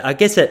 And I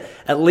guess it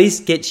at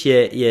least gets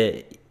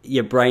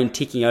your brain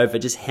ticking over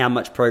just how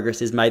much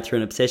progress is made through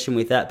an obsession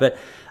with that. But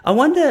I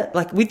wonder,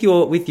 like with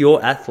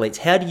your athletes,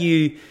 how do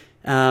you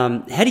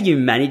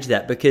manage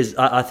that? Because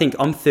I think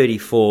I'm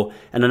 34,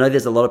 and I know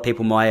there's a lot of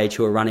people my age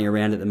who are running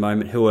around at the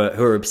moment who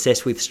are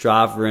obsessed with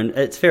Strava, and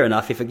it's fair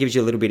enough if it gives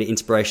you a little bit of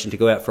inspiration to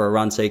go out for a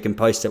run, so you can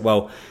post it.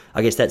 Well,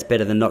 I guess that's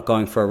better than not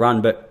going for a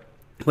run. But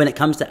when it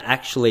comes to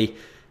actually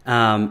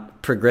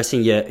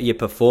progressing your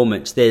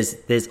performance,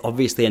 there's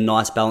obviously a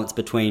nice balance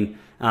between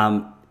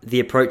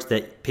the approach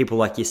that people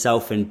like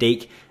yourself and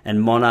Deek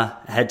and Mona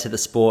had to the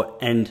sport,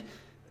 and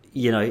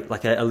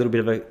like a little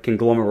bit of a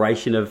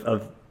conglomeration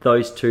of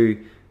those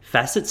two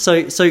facets.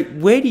 So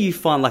where do you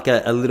find like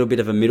a little bit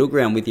of a middle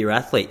ground with your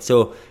athletes,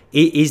 or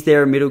is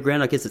there a middle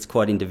ground? I guess it's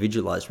quite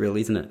individualized,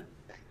 really, isn't it?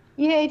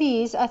 Yeah, it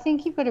is. I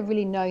think you've got to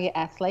really know your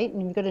athlete,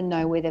 and you've got to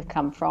know where they've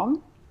come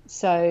from.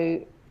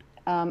 So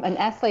an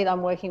athlete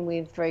I'm working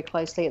with very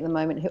closely at the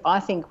moment, who I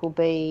think will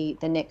be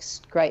the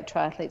next great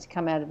triathlete to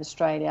come out of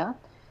Australia,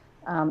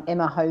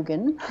 Emma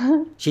Hogan.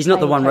 She's not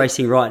the one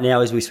racing right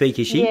now as we speak,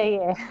 is she?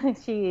 Yeah,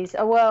 she is.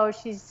 Well,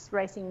 she's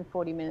racing in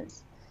 40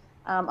 minutes.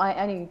 I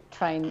only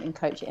train and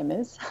coach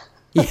Emma's.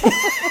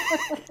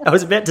 I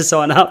was about to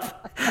sign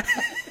up.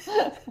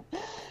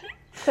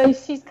 So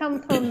she's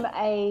come from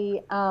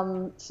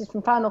she's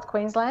from far north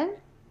Queensland.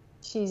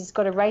 She's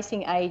got a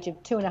racing age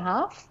of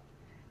 2.5,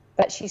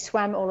 but she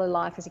swam all her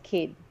life as a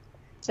kid.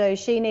 So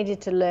she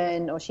needed to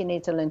learn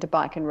to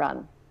bike and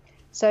run.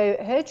 So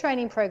her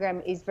training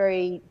program is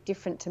very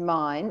different to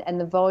mine, and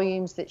the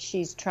volumes that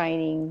she's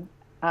training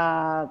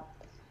are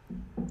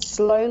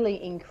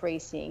slowly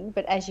increasing.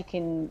 But as you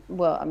can,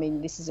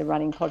 this is a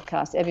running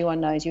podcast. Everyone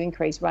knows you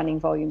increase running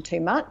volume too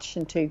much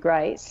and too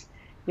great,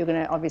 you're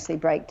going to obviously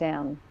break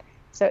down.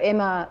 So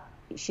Emma,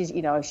 she's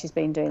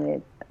been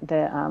doing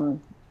the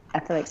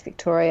Athletics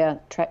Victoria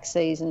track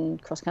season,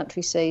 cross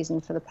country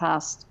season for the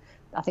past,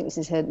 I think this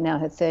is now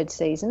her third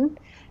season,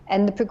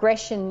 and the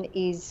progression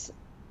is,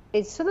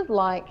 it's sort of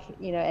like,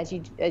 as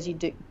you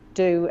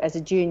do as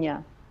a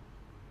junior,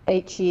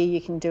 each year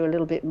you can do a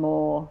little bit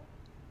more,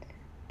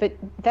 but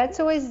that's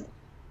always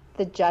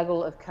the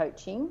juggle of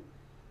coaching.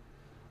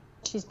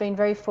 She's been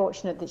very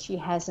fortunate that she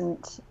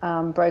hasn't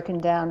broken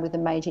down with a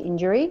major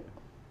injury.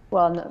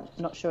 Well, I'm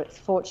not sure it's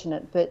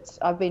fortunate, but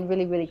I've been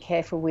really, really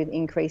careful with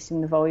increasing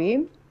the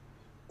volume.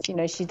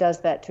 She does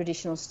that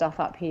traditional stuff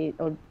up here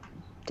or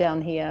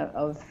down here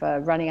of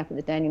running up at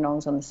the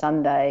Dandenongs on the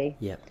Sunday,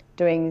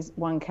 doing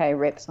 1K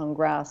reps on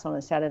grass on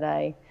a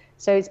Saturday.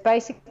 So it's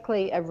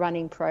basically a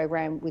running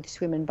program with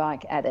swim and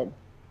bike added.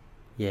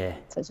 Yeah.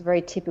 So it's a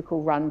very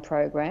typical run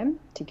program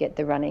to get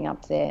the running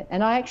up there.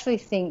 And I actually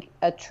think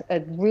a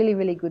really,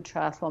 really good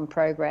triathlon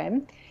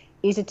program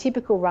is a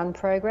typical run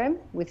program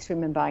with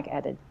swim and bike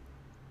added.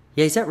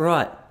 Yeah, is that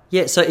right?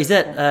 Yeah, so is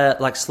that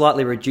like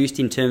slightly reduced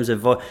in terms of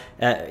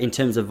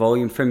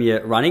volume from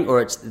your running,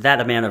 or it's that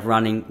amount of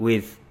running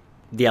with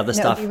the other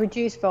stuff? No, you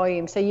reduce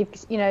volume. So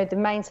the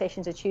main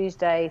sessions are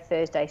Tuesday,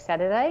 Thursday,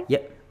 Saturday.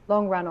 Yep.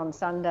 Long run on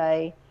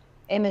Sunday.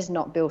 Emma's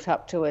not built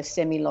up to a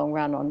semi-long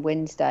run on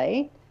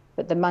Wednesday,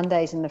 but the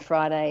Mondays and the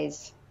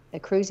Fridays are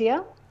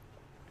cruisier,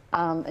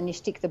 and you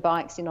stick the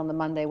bikes in on the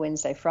Monday,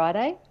 Wednesday,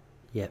 Friday.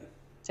 Yep.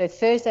 So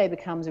Thursday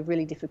becomes a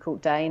really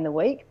difficult day in the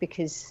week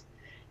because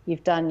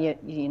you've done your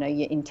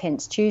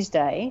intense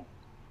Tuesday,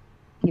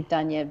 you've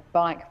done your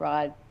bike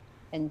ride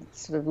and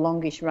sort of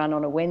longish run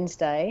on a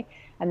Wednesday,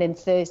 and then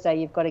Thursday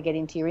you've got to get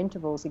into your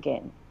intervals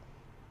again.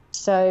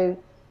 So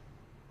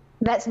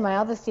that's my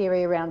other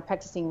theory around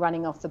practicing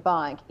running off the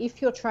bike.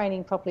 If you're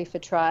training properly for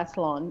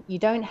triathlon, you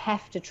don't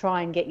have to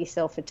try and get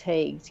yourself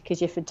fatigued because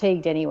you're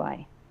fatigued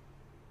anyway.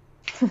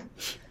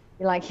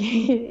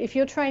 If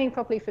you're training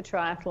properly for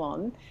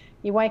triathlon,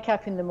 you wake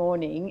up in the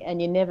morning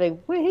and you never,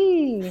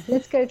 whee,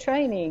 let's go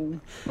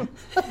training.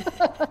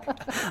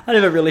 I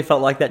never really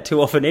felt like that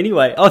too often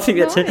anyway. I think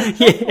that's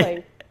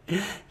exactly.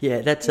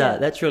 Yeah,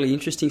 that's really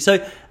interesting. So,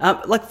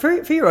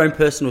 for your own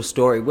personal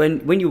story,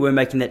 when you were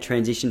making that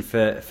transition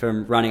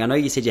from running, I know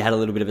you said you had a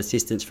little bit of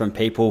assistance from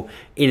people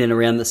in and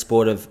around the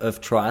sport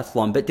of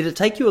triathlon, but did it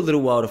take you a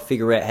little while to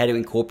figure out how to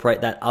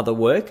incorporate that other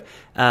work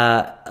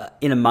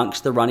in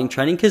amongst the running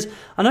training? Because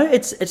I know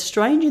it's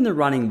strange in the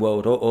running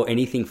world, or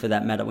anything for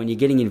that matter, when you're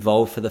getting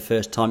involved for the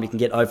first time, you can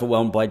get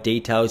overwhelmed by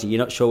details and you're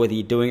not sure whether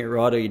you're doing it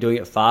right or you're doing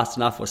it fast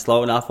enough or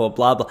slow enough or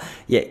blah, blah.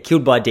 Yeah,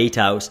 killed by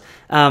details.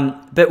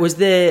 But was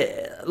there,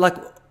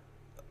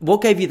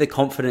 what gave you the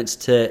confidence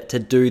to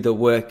do the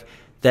work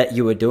that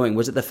you were doing?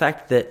 Was it the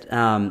fact that,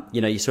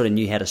 you sort of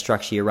knew how to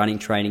structure your running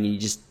training and you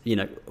just,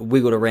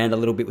 wiggled around a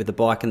little bit with the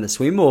bike and the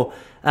swim? Or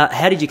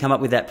how did you come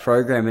up with that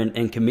program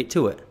and commit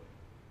to it?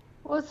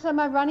 Well, so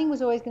my running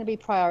was always going to be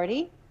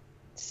priority.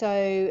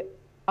 So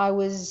I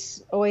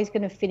was always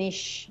going to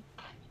finish,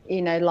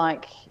 the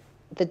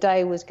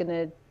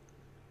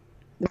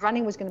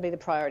running was going to be the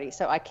priority.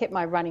 So I kept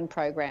my running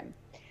program.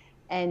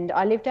 And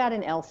I lived out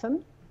in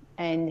Eltham,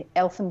 and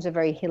Eltham's a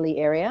very hilly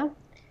area.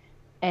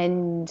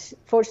 And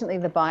fortunately,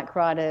 the bike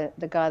rider,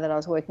 the guy that I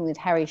was working with,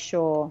 Harry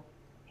Shaw,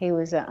 he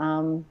was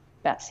about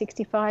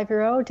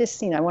 65-year-old,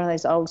 just, one of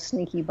those old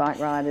sneaky bike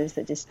riders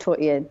that just taught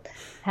you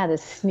how to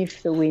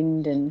sniff the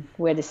wind and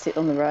where to sit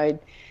on the road.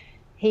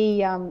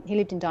 He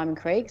lived in Diamond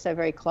Creek, so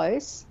very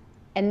close.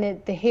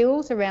 And the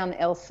hills around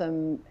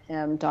Eltham,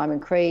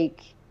 Diamond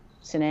Creek,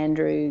 St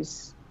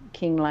Andrews,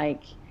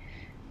 Kinglake,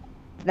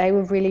 they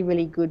were really,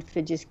 really good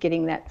for just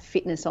getting that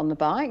fitness on the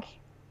bike.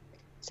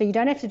 So you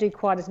don't have to do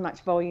quite as much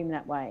volume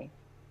that way.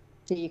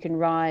 So you can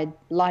ride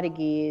lighter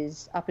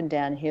gears, up and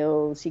down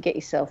hills, you get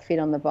yourself fit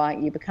on the bike,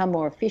 you become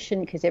more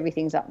efficient because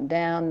everything's up and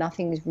down,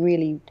 nothing's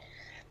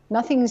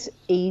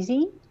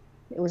easy.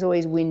 It was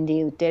always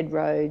windy with dead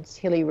roads,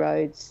 hilly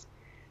roads.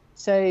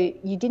 So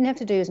you didn't have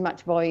to do as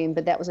much volume,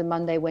 but that was a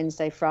Monday,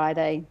 Wednesday,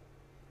 Friday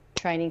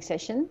training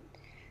session.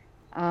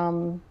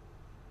 And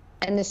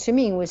the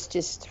swimming was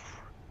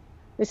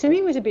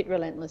a bit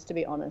relentless, to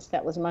be honest.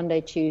 That was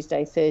Monday,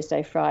 Tuesday,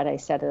 Thursday, Friday,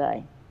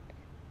 Saturday.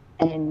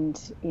 And,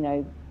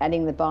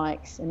 adding the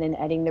bikes and then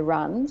adding the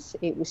runs,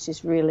 it was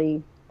just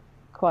really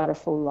quite a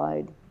full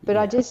load. But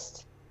yeah.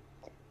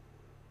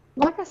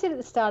 Like I said at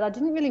the start, I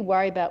didn't really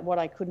worry about what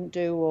I couldn't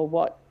do or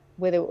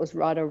whether it was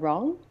right or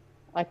wrong.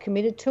 I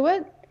committed to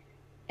it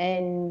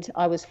and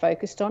I was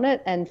focused on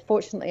it. And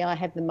fortunately, I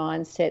have the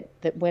mindset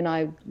that when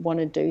I want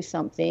to do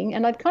something,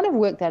 and I'd kind of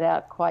worked that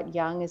out quite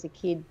young as a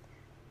kid,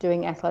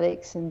 doing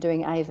athletics and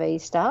doing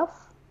AV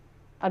stuff,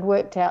 I'd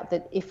worked out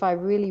that if I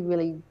really,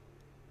 really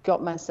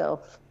got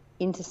myself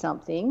into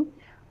something,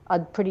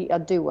 I'd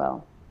do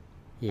well.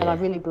 Yeah. And I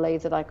really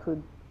believe that I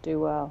could do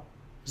well.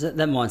 So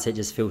that mindset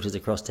just filters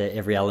across to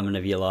every element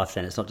of your life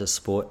then? It's not just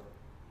sport?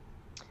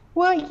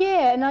 Well,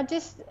 yeah, and I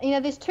just,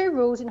 there's two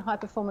rules in high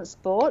performance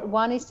sport.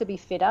 One is to be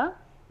fitter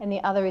and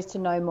the other is to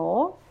know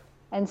more.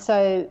 And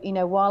so,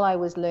 while I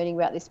was learning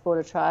about this sport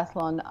of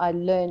triathlon,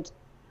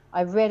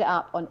 I read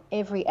up on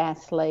every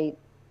athlete,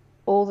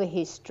 all the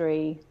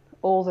history,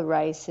 all the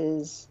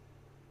races.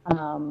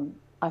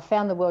 I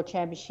found the World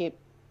Championship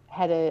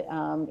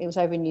it was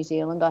over in New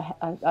Zealand.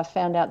 I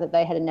found out that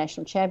they had a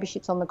national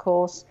championships on the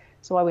course,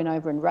 so I went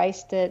over and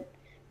raced it.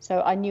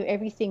 So I knew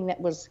everything that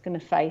was going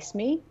to face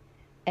me.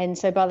 And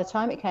so by the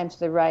time it came to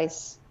the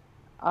race,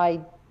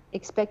 I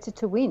expected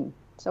to win.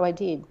 So I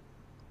did.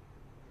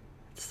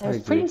 So it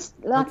was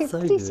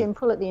pretty good.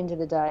 simple at the end of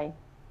the day.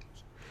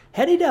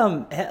 How did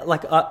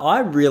I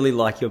really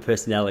like your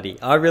personality.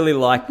 I really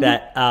like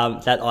that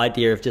that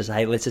idea of just,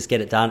 hey, let's just get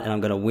it done and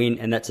I'm going to win,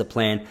 and that's a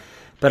plan.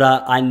 But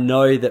I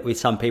know that with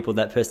some people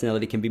that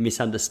personality can be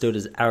misunderstood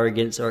as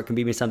arrogance, or it can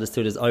be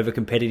misunderstood as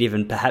over-competitive,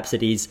 and perhaps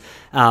it is,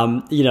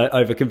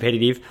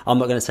 over-competitive. I'm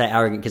not going to say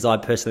arrogant because I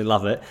personally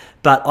love it.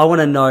 But I want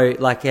to know,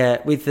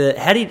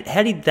 how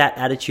did that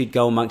attitude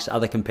go amongst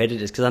other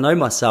competitors? Because I know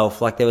myself,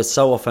 there was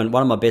so often,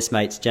 one of my best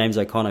mates, James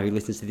O'Connor, who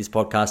listens to this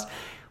podcast,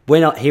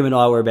 when him and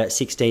I were about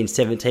 16,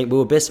 17, we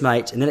were best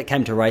mates, and then it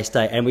came to race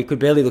day, and we could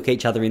barely look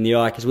each other in the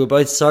eye because we were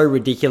both so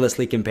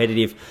ridiculously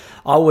competitive.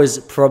 I was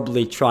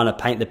probably trying to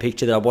paint the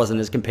picture that I wasn't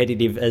as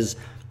competitive as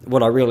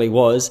what I really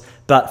was,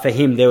 but for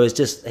him, there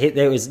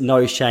was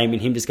no shame in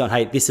him just going,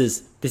 hey, this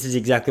is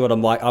exactly what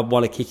I'm like. I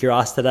want to kick your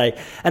ass today.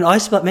 And I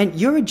just thought, man,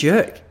 you're a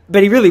jerk.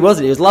 But he really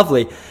wasn't. He was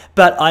lovely.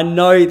 But I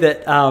know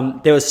that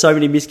there were so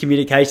many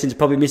miscommunications,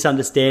 probably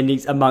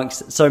misunderstandings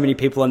amongst so many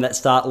people on that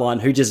start line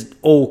who just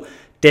all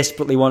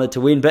desperately wanted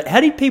to win. But how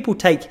did people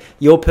take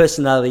your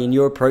personality and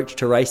your approach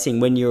to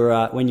racing when you're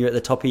at the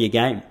top of your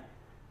game?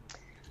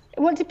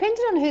 Well, it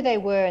depended on who they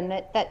were, and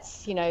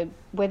that's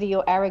whether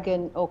you're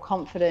arrogant or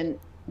confident.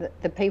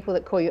 The people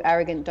that call you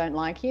arrogant don't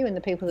like you, and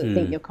the people that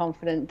think you're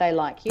confident, they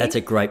like you. That's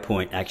a great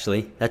point,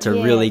 actually. That's a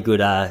really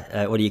good,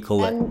 what do you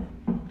call it? I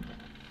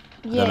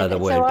don't know the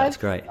word, but that's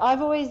great.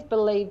 I've always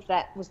believed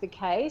that was the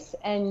case,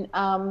 and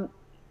to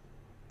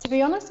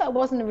be honest, I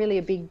didn't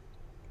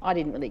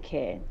really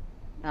care.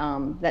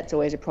 That's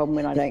always a problem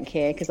when I don't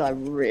care, because I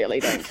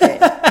really don't care.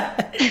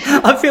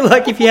 I feel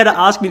like if you had to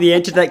ask me the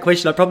answer to that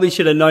question, I probably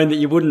should have known that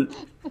you wouldn't.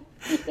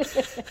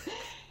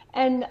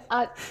 And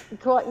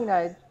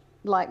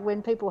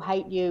when people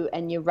hate you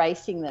and you're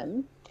racing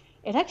them,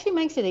 it actually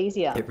makes it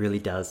easier. It really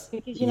does.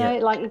 Because,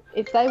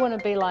 if they want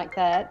to be like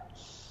that,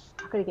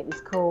 I've got to get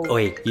this call.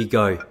 Oi, you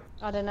go.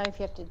 I don't know if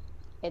you have to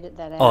edit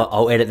that out. Oh,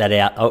 I'll edit that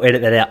out.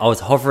 I was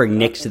hovering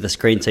next to the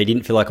screen, so you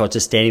didn't feel like I was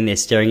just standing there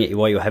staring at you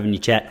while you were having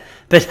your chat.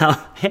 But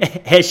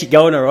how's she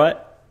going, all right?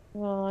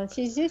 Well,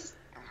 she's just...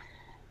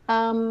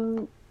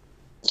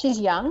 she's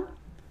young.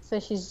 So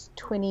she's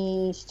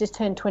 20... She just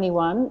turned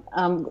 21.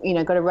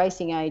 Got a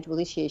racing age. Well,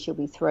 this year she'll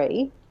be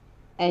 3.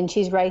 And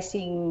she's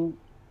racing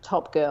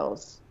top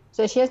girls.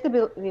 So she has the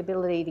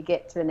ability to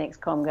get to the next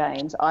Com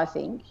Games, I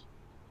think.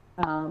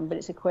 But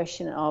it's a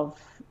question of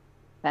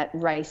that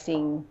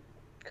racing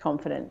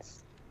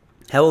confidence.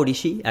 How old is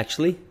she,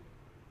 actually?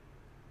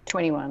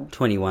 21.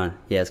 21.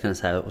 Yeah, I was going to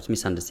say, it was a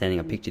misunderstanding.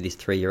 I pictured this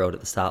 3-year-old at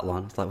the start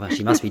line. It's like, well,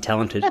 she must be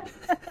talented.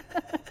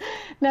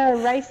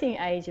 No, racing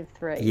age of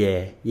 3.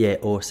 Yeah,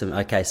 awesome.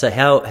 Okay, so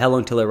how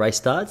long till her race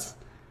starts?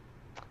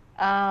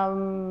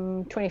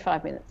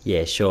 25 minutes.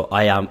 Yeah, sure.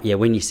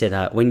 When you said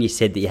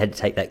that you had to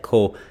take that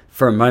call,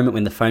 for a moment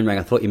when the phone rang,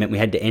 I thought you meant we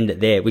had to end it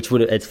there, which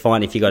it's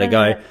fine if you got to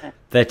go. No.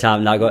 But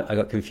I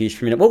got confused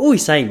for a minute. What were we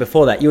saying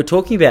before that? You were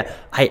talking about,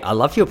 hey, I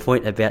love your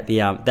point about the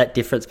that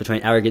difference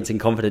between arrogance and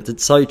confidence.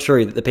 It's so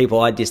true that the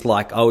people I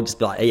dislike, I would just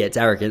be like, yeah, it's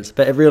arrogance.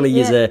 But it really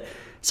is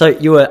so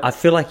I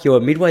feel like you were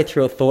midway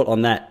through a thought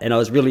on that, and I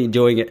was really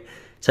enjoying it.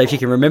 So if you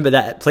can remember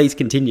that, please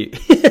continue.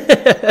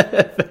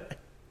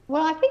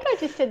 Well, I think I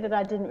just said that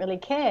I didn't really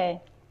care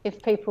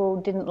if people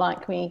didn't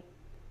like me.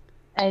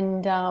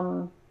 And,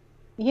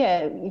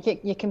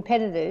 your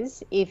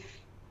competitors, if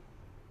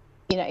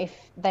they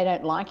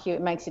don't like you,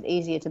 it makes it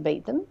easier to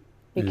beat them,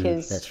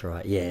 because that's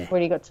right, yeah. What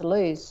do you got to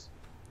lose?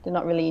 They're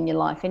not really in your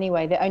life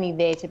anyway. They're only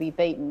there to be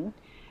beaten.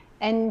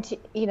 And,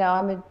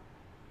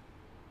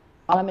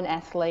 I'm an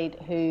athlete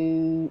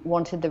who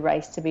wanted the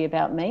race to be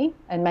about me,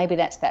 and maybe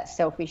that's that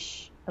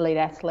selfish elite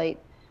athlete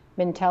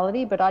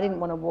mentality, but I didn't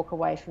want to walk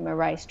away from a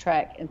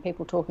racetrack and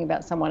people talking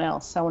about someone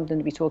else. I wanted them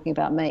to be talking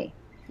about me.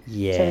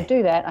 Yeah. So to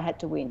do that, I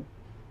had to win.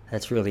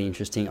 That's really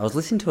interesting. I was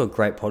listening to a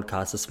great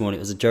podcast this morning.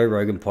 It was a Joe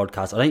Rogan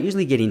podcast. I don't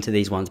usually get into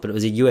these ones, but it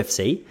was a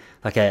UFC,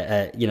 like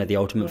the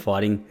Ultimate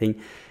Fighting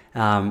thing.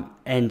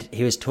 And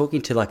he was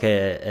talking to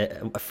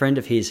a friend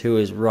of his who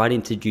was right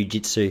into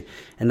jiu-jitsu,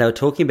 and they were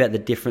talking about the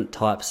different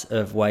types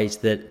of ways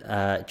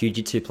that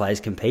jiu-jitsu players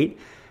compete.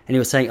 And he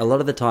was saying a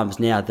lot of the times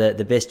now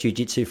the best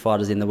jiu-jitsu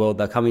fighters in the world,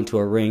 they'll come into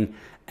a ring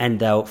and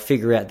they'll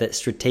figure out that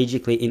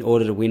strategically, in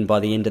order to win by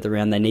the end of the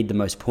round, they need the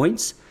most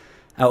points.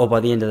 Or by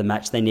the end of the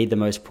match, they need the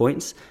most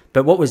points.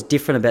 But what was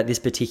different about this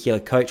particular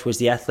coach was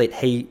the athlete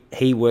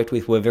he worked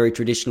with were very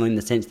traditional in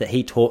the sense that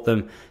he taught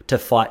them to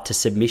fight to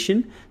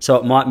submission. So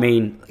it might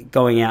mean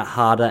going out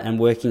harder and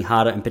working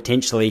harder and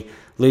potentially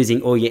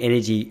losing all your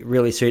energy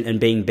really soon and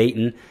being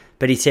beaten.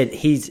 But he said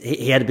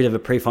he had a bit of a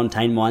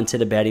Prefontaine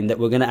mindset about him, that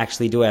we're going to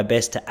actually do our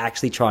best to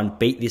actually try and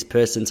beat this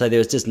person. So there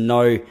was just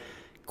no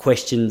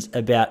questions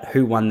about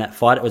who won that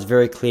fight. It was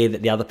very clear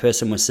that the other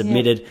person was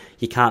submitted. Yeah.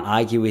 You can't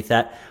argue with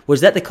that. Was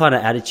that the kind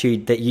of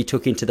attitude that you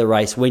took into the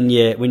race when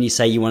you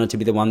say you wanted to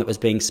be the one that was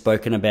being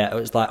spoken about? It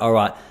was like, all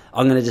right,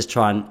 I'm not just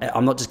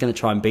going to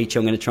try and beat you,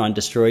 I'm going to try and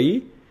destroy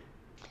you?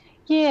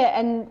 Yeah,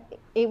 and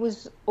it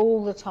was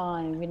all the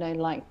time,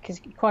 like,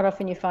 because quite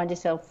often you find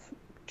yourself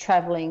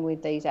traveling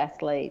with these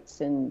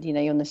athletes and,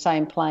 you're on the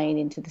same plane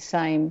into the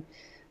same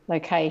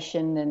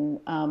location.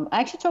 And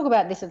I actually talk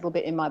about this a little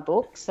bit in my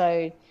book.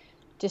 So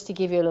just to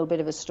give you a little bit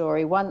of a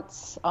story,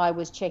 once I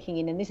was checking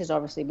in, and this is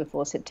obviously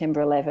before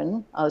September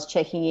 11, I was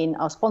checking in.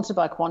 I was sponsored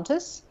by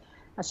Qantas.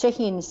 I was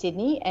checking in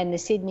Sydney, and the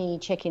Sydney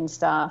check-in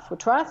staff were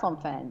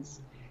triathlon fans.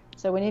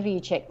 So whenever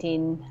you checked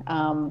in,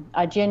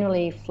 I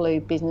generally flew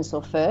business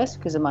or first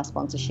because of my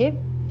sponsorship.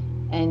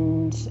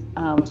 And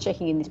I was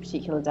checking in this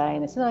particular day,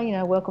 and they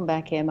said, welcome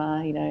back,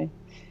 Emma.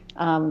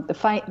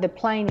 The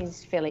plane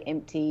is fairly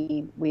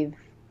empty with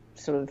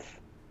sort of,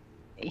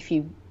 if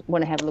you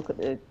want to have a look at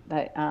the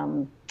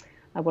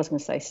I was going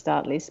to say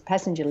start list,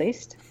 passenger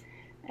list,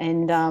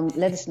 and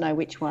let us know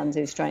which ones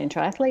are Australian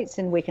triathletes,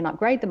 and we can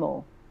upgrade them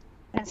all.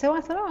 And so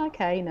I thought,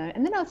 okay,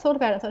 And then I thought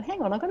about it. I thought,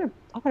 hang on, I've got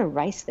to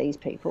race these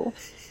people.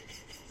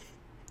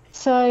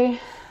 So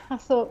I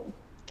thought,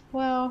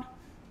 well,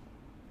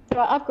 so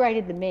I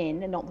upgraded the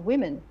men and not the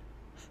women,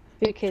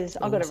 because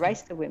I've got to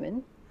race the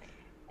women.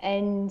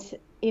 And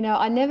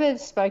I never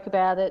spoke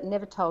about it,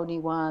 never told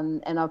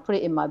anyone, and I put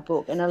it in my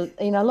book. And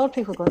a lot of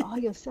people go, "Oh,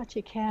 you're such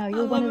a cow.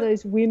 You're one of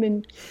those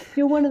women.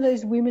 You're one of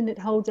those women that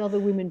holds other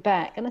women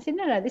back." And I said,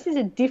 "No, this is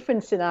a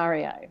different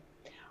scenario.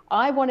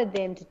 I wanted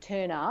them to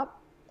turn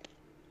up,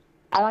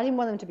 and I didn't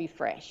want them to be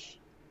fresh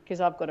because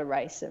I've got to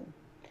race them."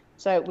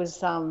 So it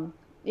was,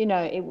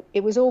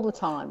 it was all the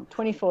time,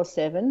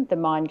 24/7. The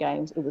mind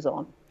games, it was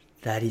on.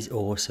 That is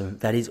awesome.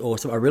 That is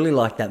awesome. I really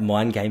like that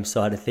mind game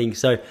side of things.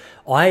 So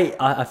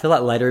I feel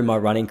like later in my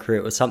running career,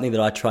 it was something that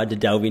I tried to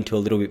delve into a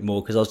little bit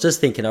more, because I was just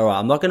thinking, all right,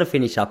 I'm not going to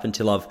finish up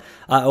until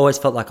I always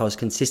felt like I was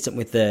consistent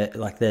with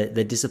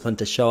the discipline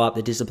to show up,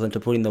 the discipline to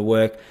put in the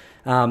work,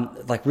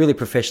 like really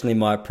professionally in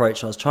my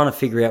approach. I was trying to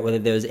figure out whether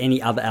there was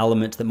any other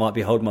elements that might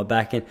be holding me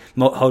back,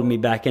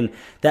 and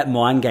that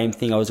mind game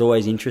thing I was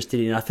always interested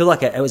in. I feel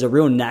like it was a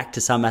real knack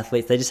to some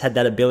athletes. They just had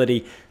that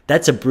ability.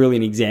 That's a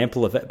brilliant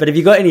example of it. But have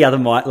you got any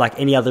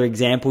other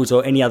examples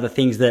or any other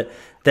things that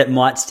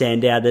might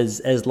stand out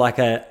as like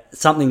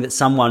something that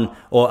someone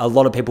or a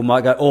lot of people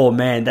might go, oh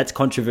man, that's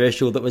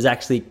controversial, that was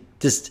actually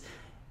just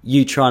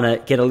you trying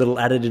to get a little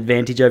added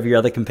advantage over your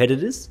other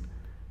competitors?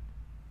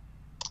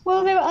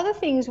 Well, there were other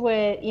things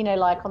where,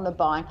 like on the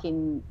bike,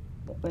 there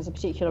was a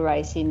particular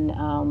race in,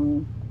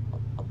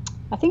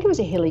 I think it was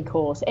a hilly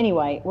course.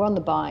 Anyway, we're on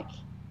the bike,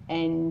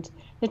 and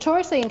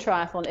notoriously in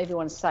triathlon,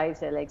 everyone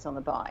saves their legs on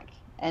the bike.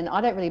 And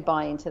I don't really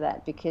buy into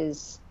that,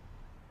 because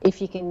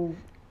if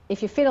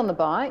you're fit on the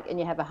bike and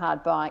you have a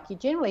hard bike, you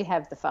generally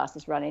have the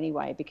fastest run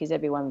anyway, because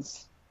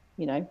everyone's,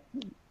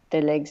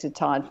 their legs are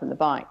tired from the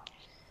bike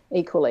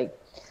equally.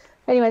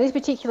 Anyway, this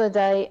particular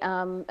day,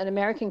 an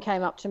American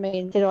came up to me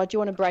and said, "Oh, do you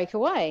want to break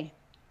away?"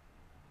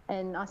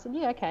 And I said,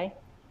 "Yeah, okay."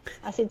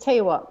 I said, "Tell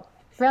you what,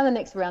 around the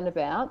next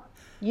roundabout,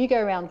 you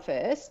go around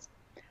first.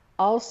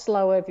 I'll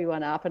slow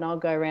everyone up, and I'll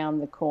go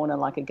around the corner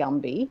like a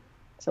Gumby.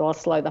 So I'll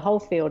slow the whole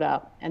field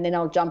up, and then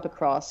I'll jump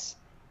across,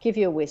 give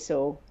you a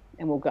whistle,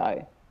 and we'll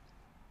go."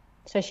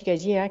 So she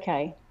goes, "Yeah,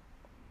 okay."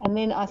 And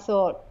then I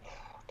thought,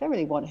 don't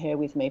really want her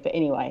with me, but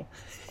anyway,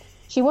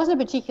 she wasn't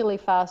a particularly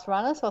fast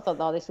runner, so I thought,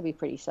 oh, this will be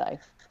pretty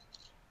safe.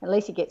 At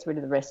least it gets rid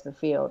of the rest of the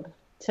field.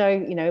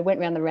 So,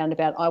 went round the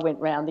roundabout. I went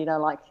round,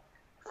 like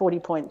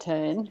 40-point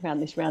turn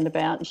around this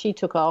roundabout, and she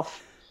took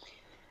off.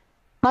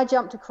 I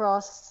jumped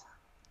across,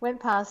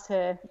 went past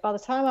her. By the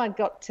time I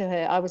got to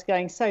her, I was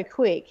going so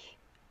quick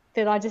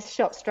that I just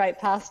shot straight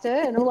past her,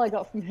 and all I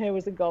got from her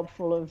was a gob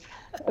full of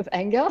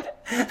anger.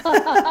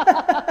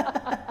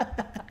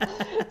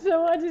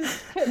 So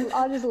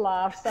I just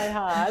laughed so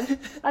hard.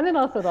 And then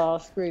I thought, oh,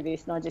 screw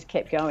this, and I just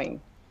kept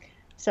going.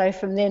 So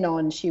from then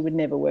on, she would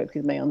never work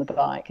with me on the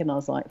bike, and I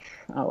was like,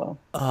 oh well.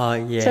 Oh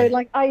yeah.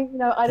 So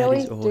I'd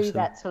always do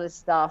that sort of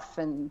stuff,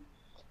 and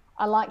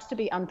I liked to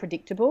be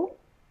unpredictable.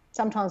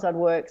 Sometimes I'd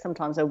work,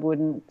 sometimes I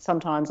wouldn't.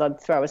 Sometimes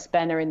I'd throw a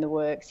spanner in the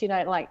works.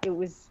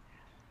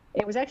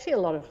 It was actually a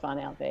lot of fun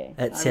out there.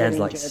 It sounds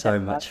like so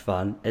much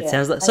fun. It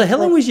sounds like. So how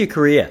long was your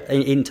career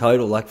in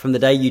total? Like from the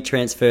day you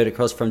transferred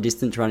across from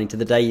distance running to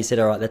the day you said,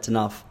 all right, that's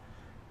enough?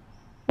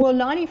 Well,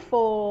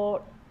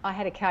 94, I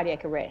had a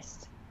cardiac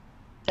arrest.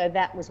 So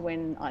that was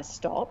when I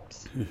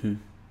stopped. Mm-hmm.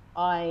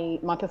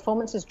 my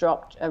performance has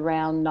dropped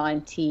around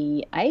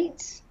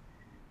 98.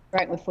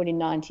 Broke my foot in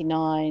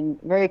 99.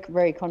 Very,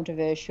 very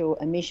controversial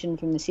omission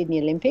from the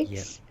Sydney Olympics.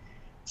 Yep.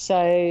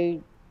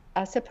 So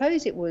I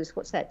suppose it was,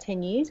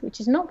 10 years, which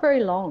is not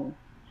very long.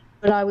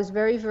 But I was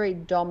very, very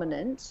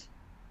dominant.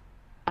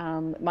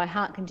 My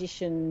heart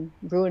condition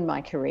ruined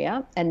my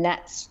career, and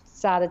that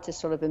started to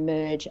sort of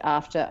emerge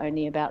after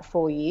only about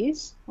 4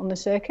 years on the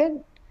circuit.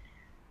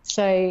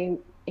 So,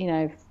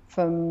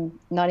 from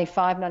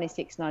 95,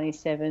 96,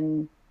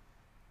 97,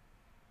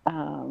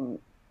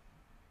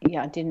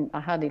 I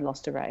hardly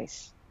lost a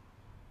race.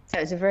 So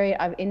it's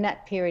in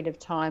that period of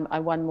time, I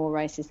won more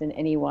races than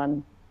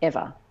anyone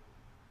ever.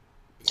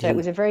 So it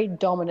was a very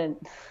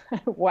dominant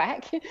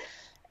whack,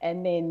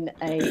 and then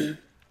a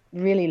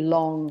really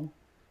long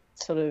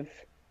sort of,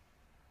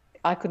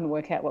 I couldn't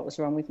work out what was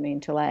wrong with me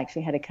until I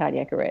actually had a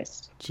cardiac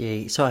arrest.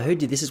 Gee, so I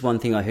heard you, this is one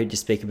thing I heard you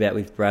speak about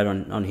with Brad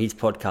on his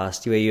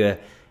podcast, where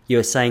you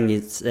were saying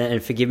it's,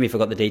 and forgive me if I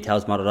got the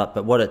details muddled up,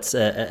 but what it's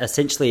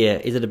essentially,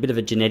 is it a bit of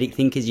a genetic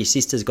thing because your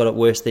sister's got it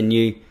worse than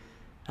you?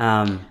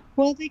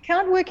 Well, they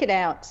can't work it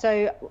out.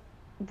 So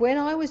when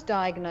I was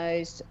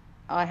diagnosed,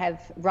 I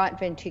have right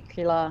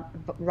ventricular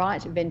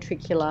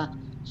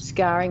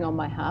scarring on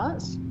my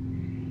heart.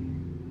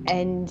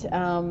 And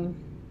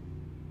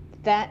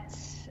that,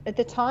 at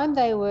the time,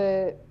 they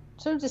were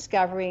sort of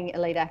discovering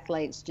elite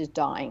athletes just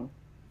dying.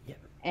 Yep.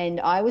 And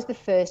I was the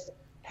first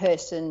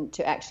person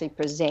to actually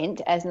present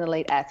as an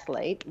elite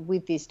athlete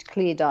with this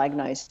clear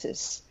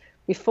diagnosis.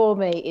 Before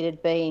me, it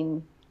had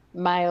been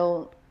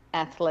male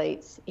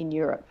athletes in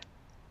Europe.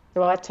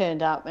 So I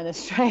turned up an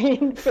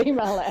Australian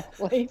female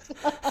athlete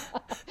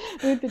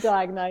with the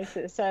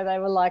diagnosis. So they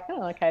were like,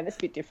 oh, okay, that's a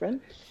bit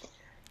different.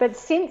 But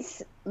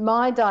since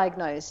my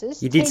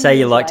diagnosis... You did say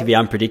you like to be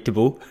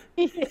unpredictable.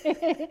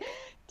 10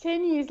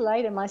 years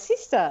later, my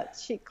sister,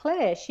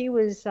 Claire, she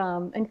was...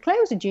 and Claire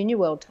was a junior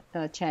world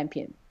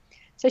champion.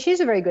 So she's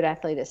a very good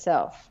athlete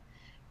herself.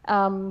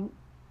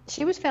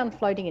 She was found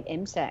floating at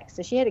MSAC.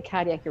 So she had a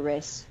cardiac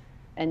arrest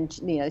and,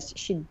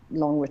 she'd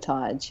long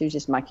retired. She was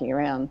just mucking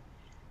around.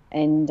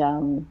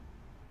 And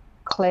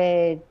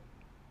Claire,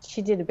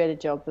 she did a better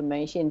job than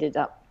me. She ended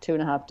up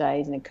 2.5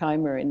 days in a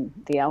coma in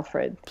the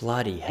Alfred.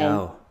 Bloody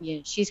hell. And,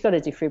 yeah, she's got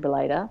a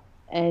defibrillator.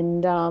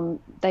 And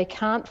they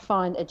can't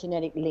find a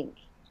genetic link,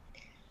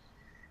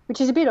 which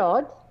is a bit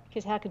odd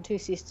because how can two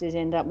sisters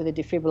end up with a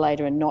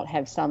defibrillator and not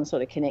have some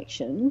sort of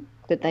connection?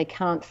 But they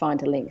can't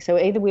find a link. So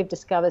either we've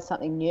discovered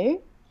something new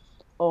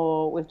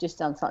or we've just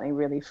done something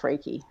really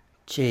freaky.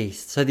 Jeez,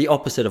 so the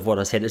opposite of what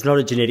I said. It's not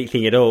a genetic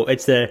thing at all.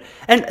 It's and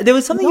there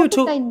was something you were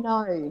talking. They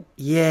know.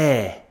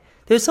 Yeah,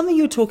 there was something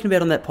you were talking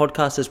about on that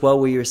podcast as well,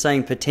 where you were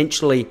saying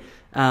potentially,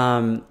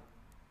 and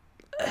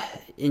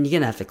you're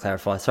gonna have to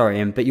clarify. Sorry,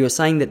 Em, but you were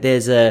saying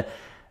that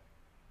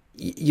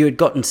you had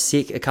gotten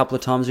sick a couple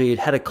of times, or you'd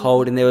had a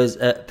cold, and there was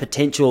a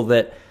potential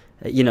that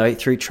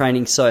through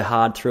training so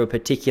hard through a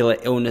particular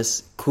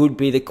illness could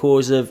be the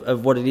cause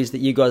of what it is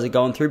that you guys are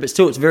going through. But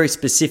still, it's a very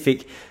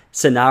specific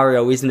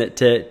scenario, isn't it,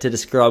 to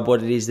describe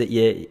what it is that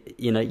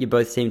you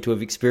both seem to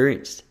have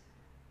experienced?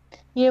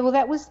 Yeah, well,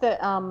 that was the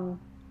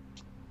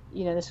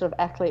the sort of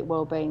athlete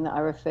wellbeing that I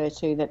refer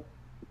to, that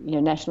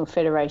national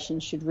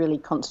federations should really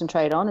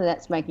concentrate on, and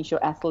that's making sure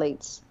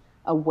athletes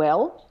are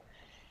well.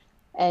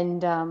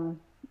 And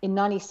in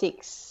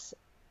 '96,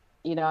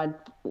 I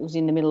was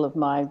in the middle of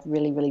my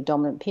really, really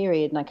dominant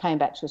period, and I came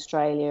back to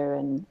Australia,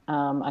 and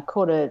I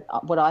caught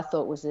what I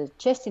thought was a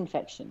chest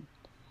infection.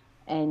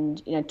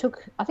 And, I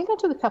took a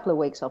couple of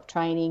weeks off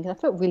training. I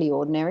felt really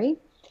ordinary.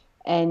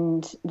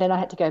 And then I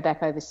had to go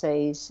back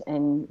overseas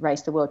and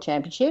race the World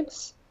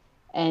Championships.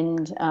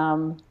 And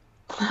I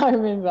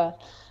remember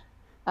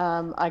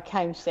I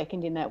came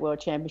second in that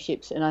World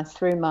Championships, and I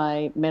threw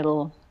my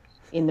medal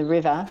in the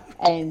river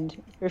and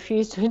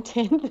refused to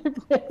attend the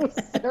medal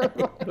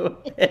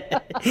ceremony.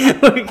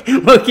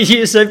 Well, because you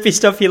were so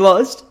pissed off you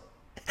lost?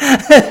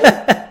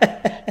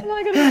 And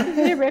I got a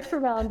severe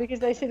reprimand because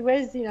they said,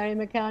 where's,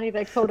 Emma Carney?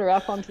 They called her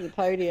up onto the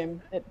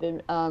podium at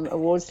the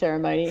awards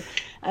ceremony,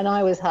 and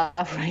I was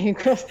halfway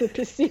across the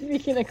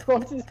Pacific in a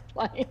Qantas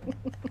plane.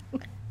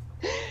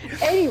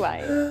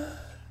 Anyway,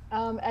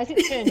 as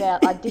it turned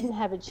out, I didn't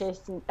have a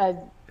chest I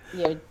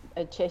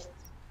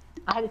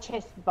had a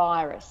chest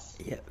virus.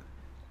 Yep.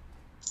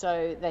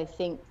 So they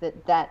think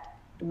that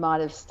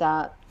might have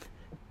started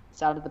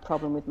the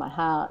problem with my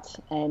heart,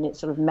 and it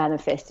sort of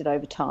manifested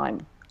over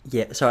time.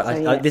 Yeah,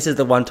 sorry, this is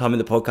the one time in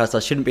the podcast I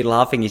shouldn't be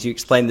laughing as you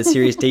explain the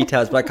serious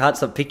details, but I can't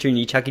stop picturing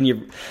you chucking your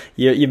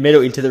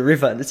medal into the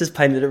river. It's just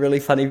painted a really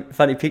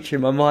funny picture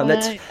in my mind.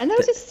 And there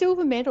was a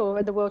silver medal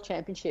at the World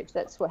Championships.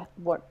 That's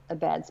what a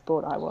bad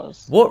sport I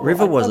was. What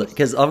river was it?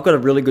 Because I've got a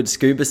really good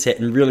scuba set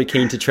and really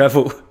keen to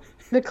travel.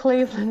 The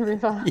Cleveland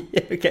River.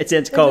 Yeah, okay,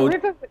 sounds cold.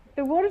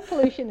 The water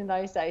pollution in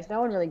those days,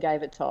 no one really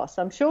gave a toss.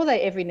 I'm sure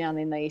every now and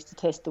then they used to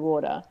test the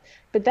water.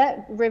 But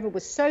that river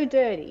was so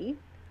dirty,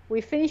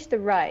 we finished the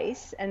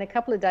race, and a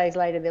couple of days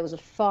later there was a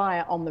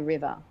fire on the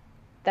river.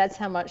 That's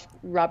how much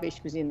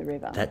rubbish was in the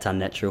river. That's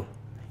unnatural.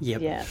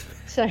 Yep. Yeah.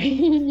 So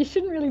you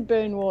shouldn't really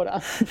burn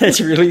water. That's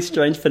a really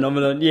strange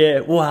phenomenon.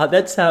 Yeah. Wow.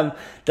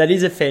 That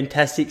is a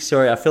fantastic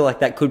story. I feel like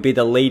that could be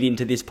the lead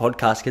into this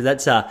podcast because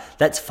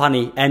that's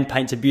funny and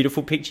paints a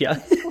beautiful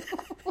picture.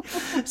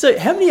 So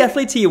how many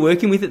athletes are you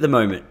working with at the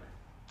moment?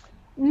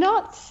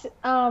 Not,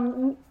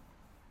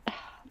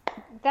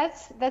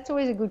 that's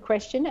always a good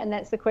question, and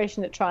that's the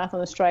question that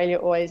Triathlon Australia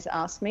always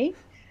asks me,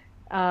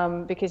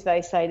 because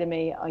they say to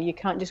me, "Oh, you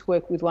can't just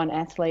work with one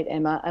athlete,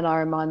 Emma," and I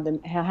remind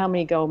them, how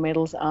many gold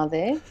medals are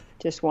there?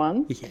 Just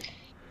one. Yeah.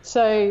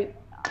 So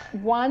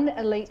one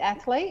elite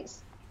athlete,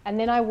 and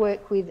then I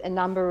work with a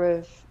number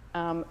of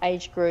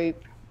age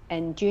group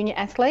and junior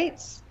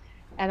athletes,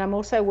 and I'm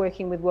also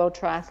working with World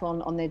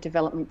Triathlon on their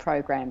development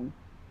program.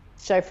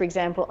 So, for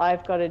example,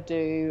 I've got to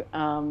do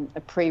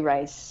a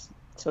pre-race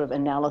sort of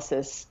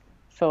analysis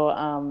for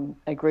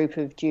a group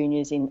of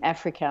juniors in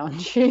Africa on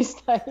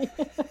Tuesday.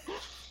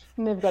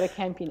 And they've got a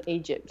camp in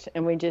Egypt.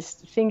 And we're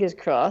just, fingers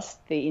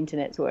crossed, the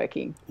internet's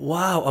working.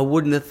 Wow, I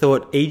wouldn't have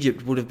thought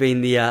Egypt would have been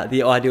the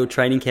ideal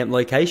training camp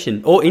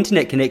location or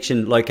internet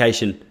connection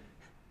location.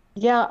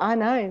 Yeah, I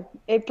know.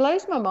 It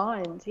blows my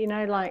mind.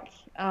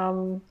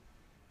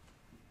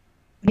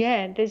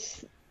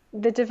 There's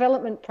the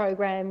development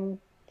program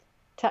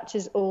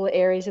touches all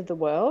areas of the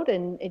world,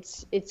 and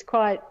it's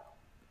quite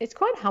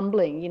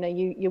humbling.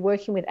 You're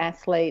working with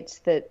athletes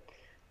that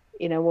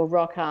will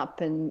rock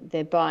up and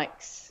their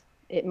bikes,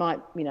 it might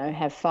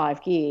have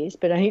 5 gears,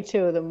 but only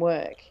 2 of them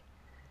work,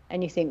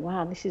 and you think,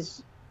 wow, this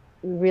is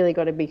really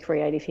got to be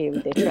creative here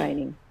with their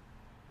training.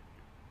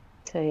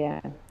 So yeah,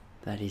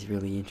 that is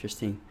really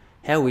interesting.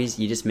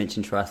 You just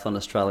mentioned Triathlon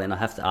Australia, and I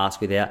have to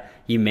ask,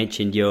 you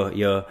mentioned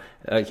your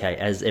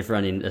as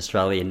everyone in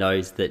Australia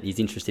knows that is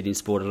interested in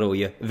sport at all,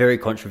 your very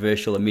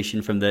controversial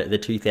omission from the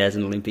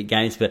 2000 Olympic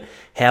Games, but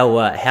how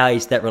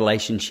is that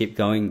relationship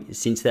going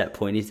since that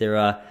point? Is there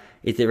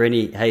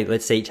any, hey,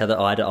 let's see each other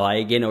eye to eye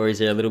again, or is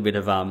there a little bit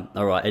of,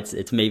 all right,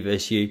 it's me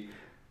versus you?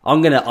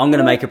 I'm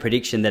gonna make a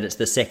prediction that it's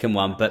the second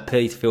one, but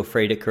please feel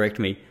free to correct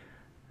me.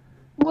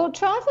 Well,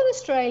 Triathlon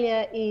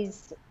Australia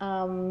is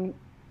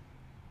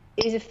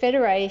a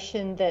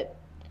federation that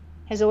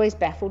has always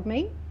baffled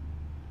me.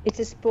 It's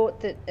a sport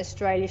that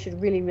Australia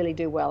should really, really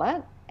do well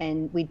at,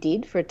 and we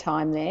did for a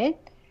time there.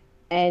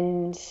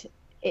 And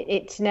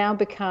it's now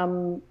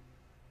become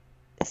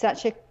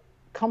such a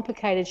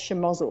complicated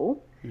schmozzle.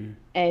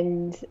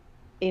 And,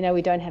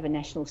 we don't have a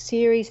national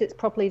series that's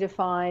properly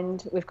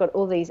defined. We've got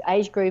all these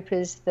age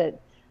groupers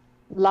that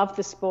love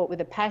the sport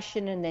with a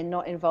passion, and they're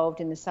not involved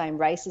in the same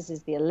races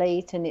as the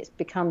elite, and it's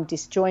become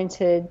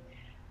disjointed.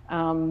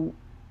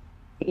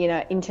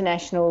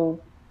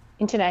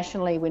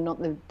 Internationally, we're not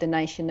the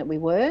nation that we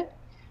were.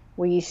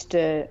 We used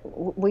to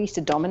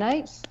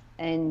dominate,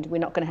 and we're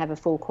not going to have a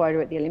full quota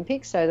at the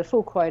Olympics. So the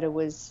full quota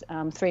was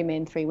 3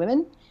 men, 3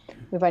 women.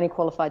 We've only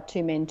qualified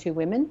 2 men, 2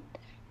 women.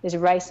 There's a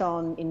race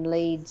on in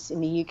Leeds in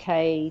the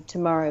UK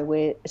tomorrow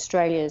where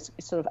Australia's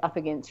sort of up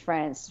against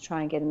France to try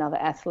and get another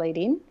athlete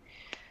in.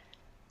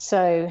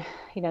 So,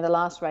 the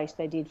last race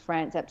they did,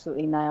 France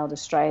absolutely nailed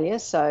Australia.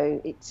 So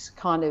it's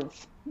kind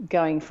of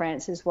going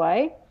France's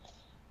way.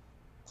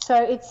 So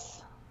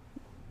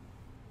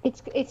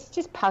it's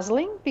just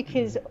puzzling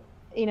because,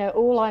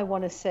 all I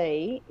want to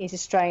see is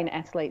Australian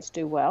athletes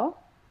do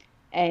well.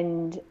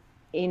 And,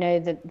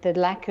 the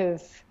lack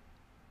of,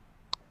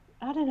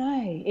 I don't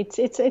know,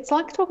 it's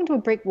like talking to a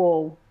brick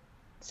wall.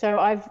 So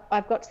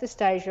I've got to the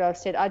stage where I've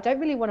said, I don't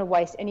really want to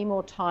waste any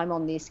more time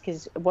on this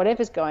because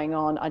whatever's going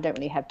on, I don't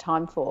really have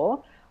time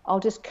for. I'll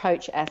just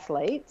coach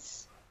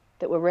athletes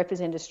that will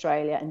represent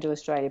Australia and do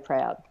Australia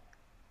proud.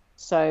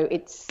 So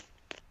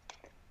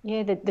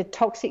the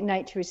toxic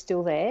nature is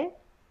still there,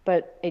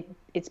 but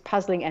it's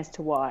puzzling as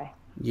to why.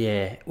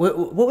 Yeah.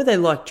 What were they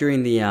like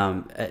during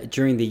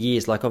the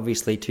years? Like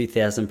obviously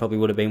 2000 probably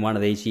would have been one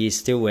of these years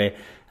still where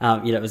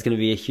it was going to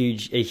be a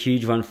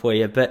huge one for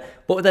you. But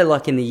what were they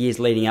like in the years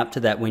leading up to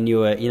that when you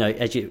were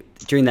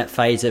during that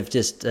phase of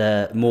just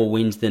more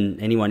wins than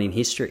anyone in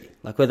history?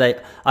 Like were they?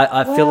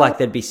 I feel like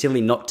they'd be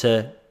silly not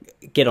to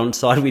get on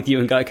side with you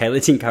and go, okay,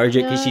 let's encourage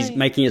her because she's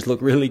making us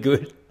look really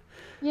good.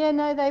 Yeah,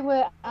 no, they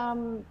were.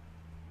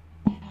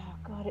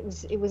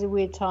 It was a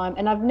weird time,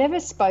 and I've never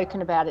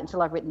spoken about it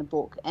until I've written the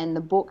book. And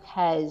the book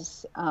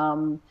has,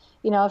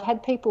 I've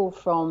had people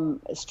from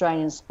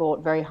Australian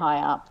sport very high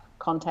up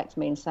contact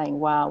me and saying,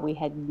 "Wow, we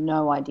had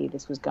no idea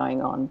this was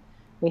going on.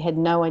 We had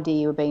no idea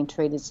you were being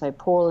treated so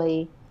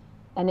poorly."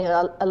 And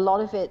a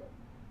lot of it,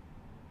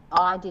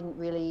 I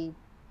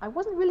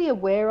wasn't really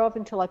aware of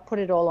until I put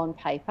it all on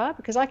paper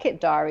because I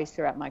kept diaries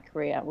throughout my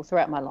career,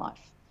 throughout my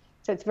life.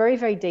 So it's very,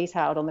 very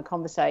detailed on the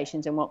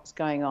conversations and what was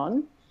going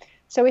on.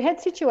 So we had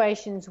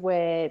situations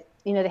where,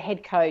 the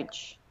head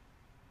coach,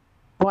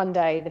 one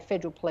day the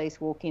federal police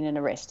walk in and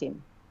arrest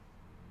him.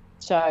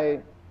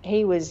 So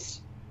he was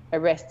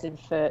arrested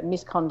for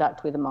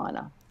misconduct with a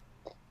minor.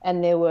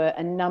 And there were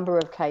a number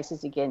of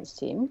cases against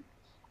him.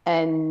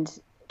 And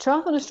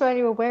Triathlon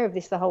Australia were aware of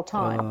this the whole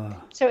time.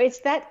 So it's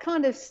that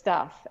kind of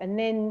stuff. And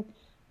then,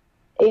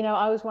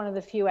 I was one of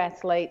the few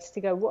athletes to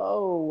go,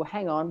 whoa,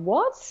 hang on,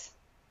 what?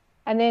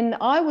 And then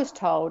I was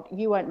told,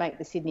 you won't make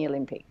the Sydney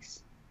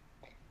Olympics.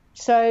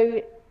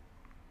 So,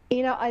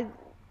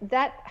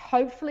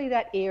 hopefully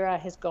that era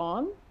has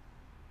gone.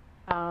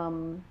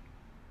 And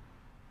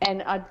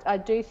I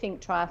do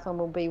think triathlon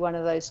will be one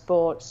of those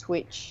sports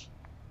which,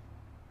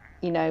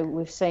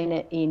 we've seen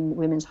it in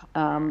women's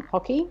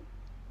hockey,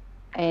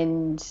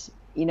 and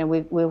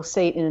we'll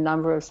see it in a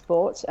number of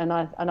sports, and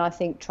I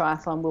think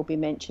triathlon will be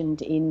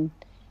mentioned in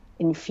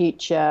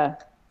future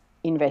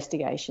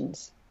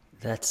investigations.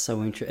 That's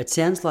so interesting. It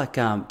sounds like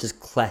just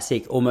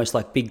classic, almost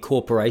like big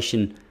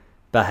corporation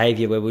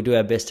behaviour where we do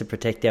our best to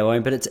protect our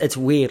own. But it's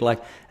weird.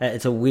 Like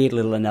it's a weird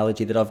little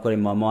analogy that I've got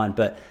in my mind.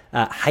 But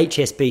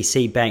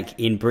HSBC Bank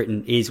in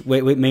Britain is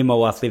where me and my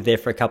wife lived there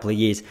for a couple of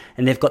years,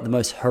 and they've got the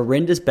most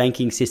horrendous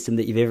banking system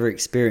that you've ever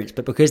experienced.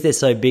 But because they're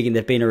so big and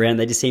they've been around,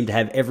 they just seem to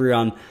have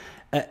everyone.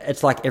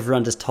 It's like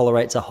everyone just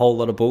tolerates a whole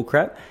lot of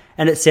bullcrap.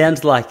 And it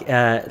sounds like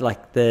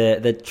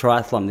the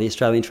triathlon, the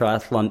Australian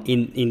triathlon,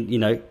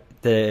 in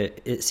the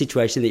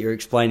situation that you're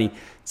explaining,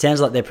 sounds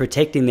like they're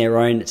protecting their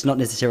own. It's not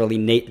necessarily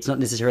neat, it's not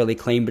necessarily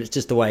clean, but it's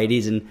just the way it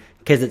is. And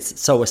because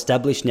it's so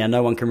established now,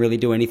 no one can really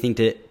do anything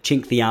to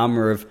chink the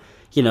armour of,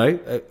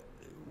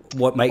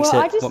 what makes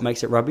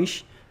it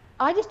rubbish.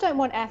 I just don't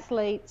want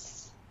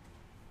athletes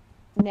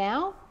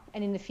now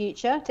and in the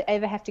future to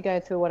ever have to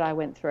go through what I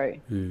went through.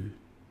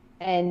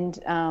 And,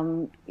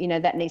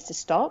 that needs to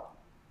stop.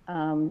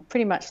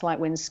 Pretty much like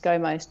when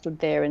ScoMo stood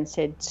there and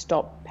said,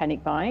 stop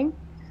panic buying.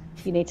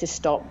 You need to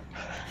stop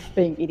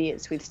being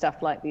idiots with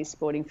stuff like these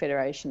sporting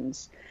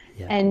federations.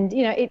 Yeah. And,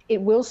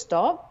 it will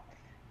stop,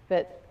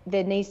 but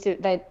there needs to,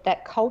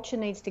 that culture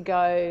needs to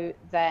go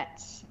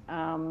that,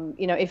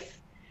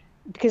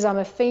 because I'm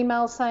a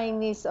female saying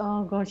this,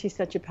 oh God, she's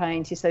such a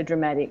pain, she's so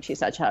dramatic, she's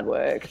such hard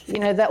work,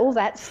 all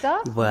that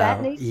stuff,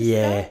 that needs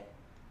to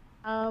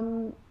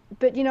stop.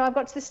 But, I've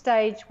got to the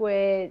stage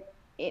where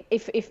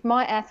if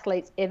my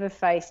athletes ever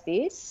face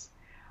this,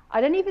 I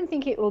don't even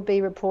think it will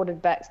be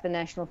reported back to the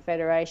National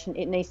Federation.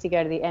 It needs to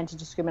go to the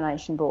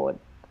Anti-Discrimination Board,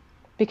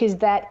 because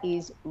that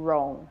is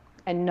wrong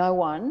and no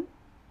one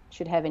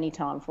should have any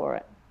time for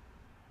it.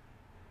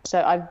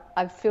 So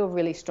I feel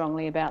really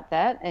strongly about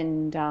that.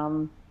 And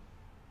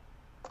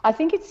I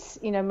think it's,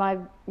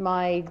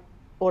 my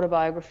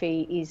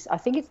autobiography is, I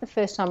think it's the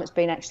first time it's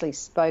been actually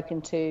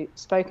spoken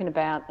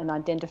about and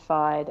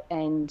identified,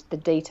 and the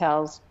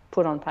details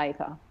put on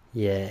paper.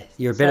 Yeah,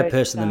 you're a better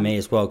person than me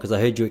as well, because I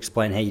heard you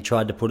explain how you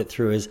tried to put it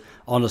through as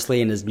honestly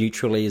and as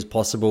neutrally as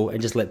possible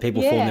and just let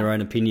people form their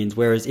own opinions.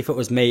 Whereas if it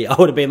was me, I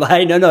would have been like,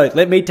 hey, no,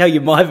 let me tell you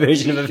my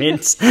version of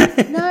events.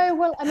 No,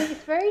 well,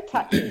 it's very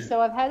touchy.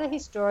 So I've had a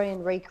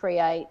historian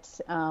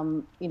recreate,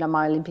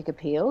 my Olympic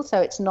appeal.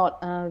 So it's not,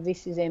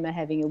 this is Emma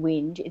having a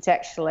whinge. It's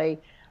actually,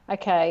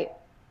 okay,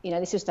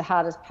 this is the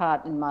hardest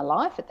part in my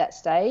life at that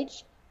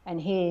stage,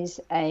 and here's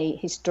a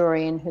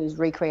historian who's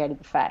recreated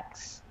the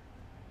facts.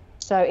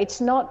 So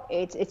it's not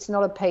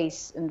a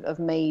piece of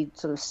me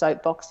sort of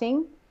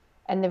soapboxing,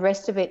 and the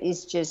rest of it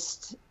is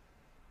just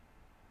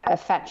a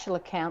factual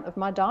account of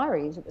my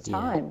diaries at the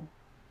time.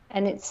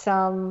 And it's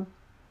I've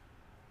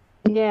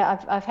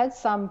had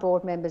some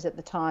board members at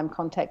the time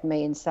contact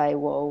me and say,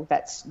 well,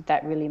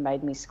 that really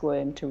made me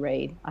squirm to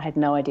read. I had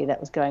no idea that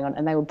was going on,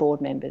 and they were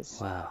board members.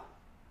 Wow.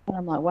 And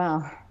I'm like,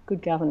 wow,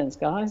 good governance,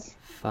 guys.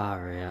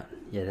 Far out.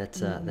 Yeah,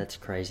 that's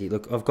crazy.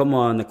 Look, I've got my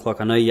eye on the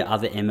clock. I know your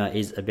other Emma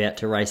is about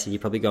to race, and you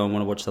probably go and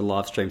want to watch the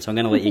live stream, so I'm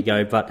going to let you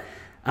go. But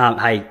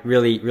hey,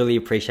 really, really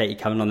appreciate you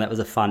coming on. That was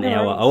a fun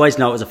hour. I always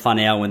know it was a fun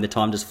hour when the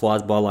time just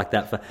flies by like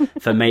that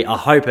for me. I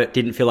hope it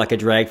didn't feel like a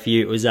drag for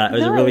you. It was a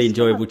really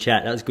enjoyable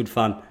chat. That was good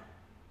fun.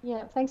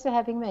 Yeah, thanks for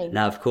having me.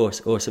 No, of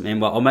course, awesome. And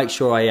well, I'll make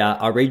sure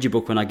I read your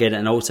book when I get it,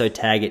 and also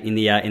tag it in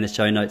the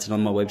show notes and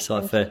on my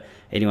website for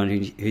anyone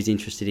who's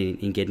interested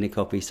in getting a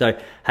copy. So,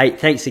 hey,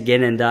 thanks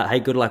again, and hey,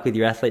 good luck with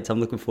your athletes. I'm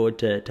looking forward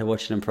to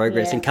watching them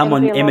progress. Yeah, and come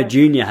on, Emma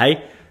Junior.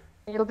 Hey,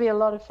 it'll be a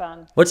lot of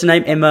fun. What's her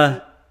name?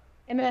 Emma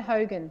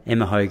Hogan.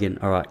 Emma Hogan.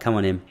 All right, come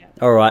on, Em. Yeah.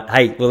 All right,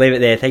 hey, we'll leave it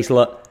there. Thanks a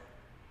lot.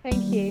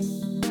 Thank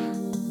you.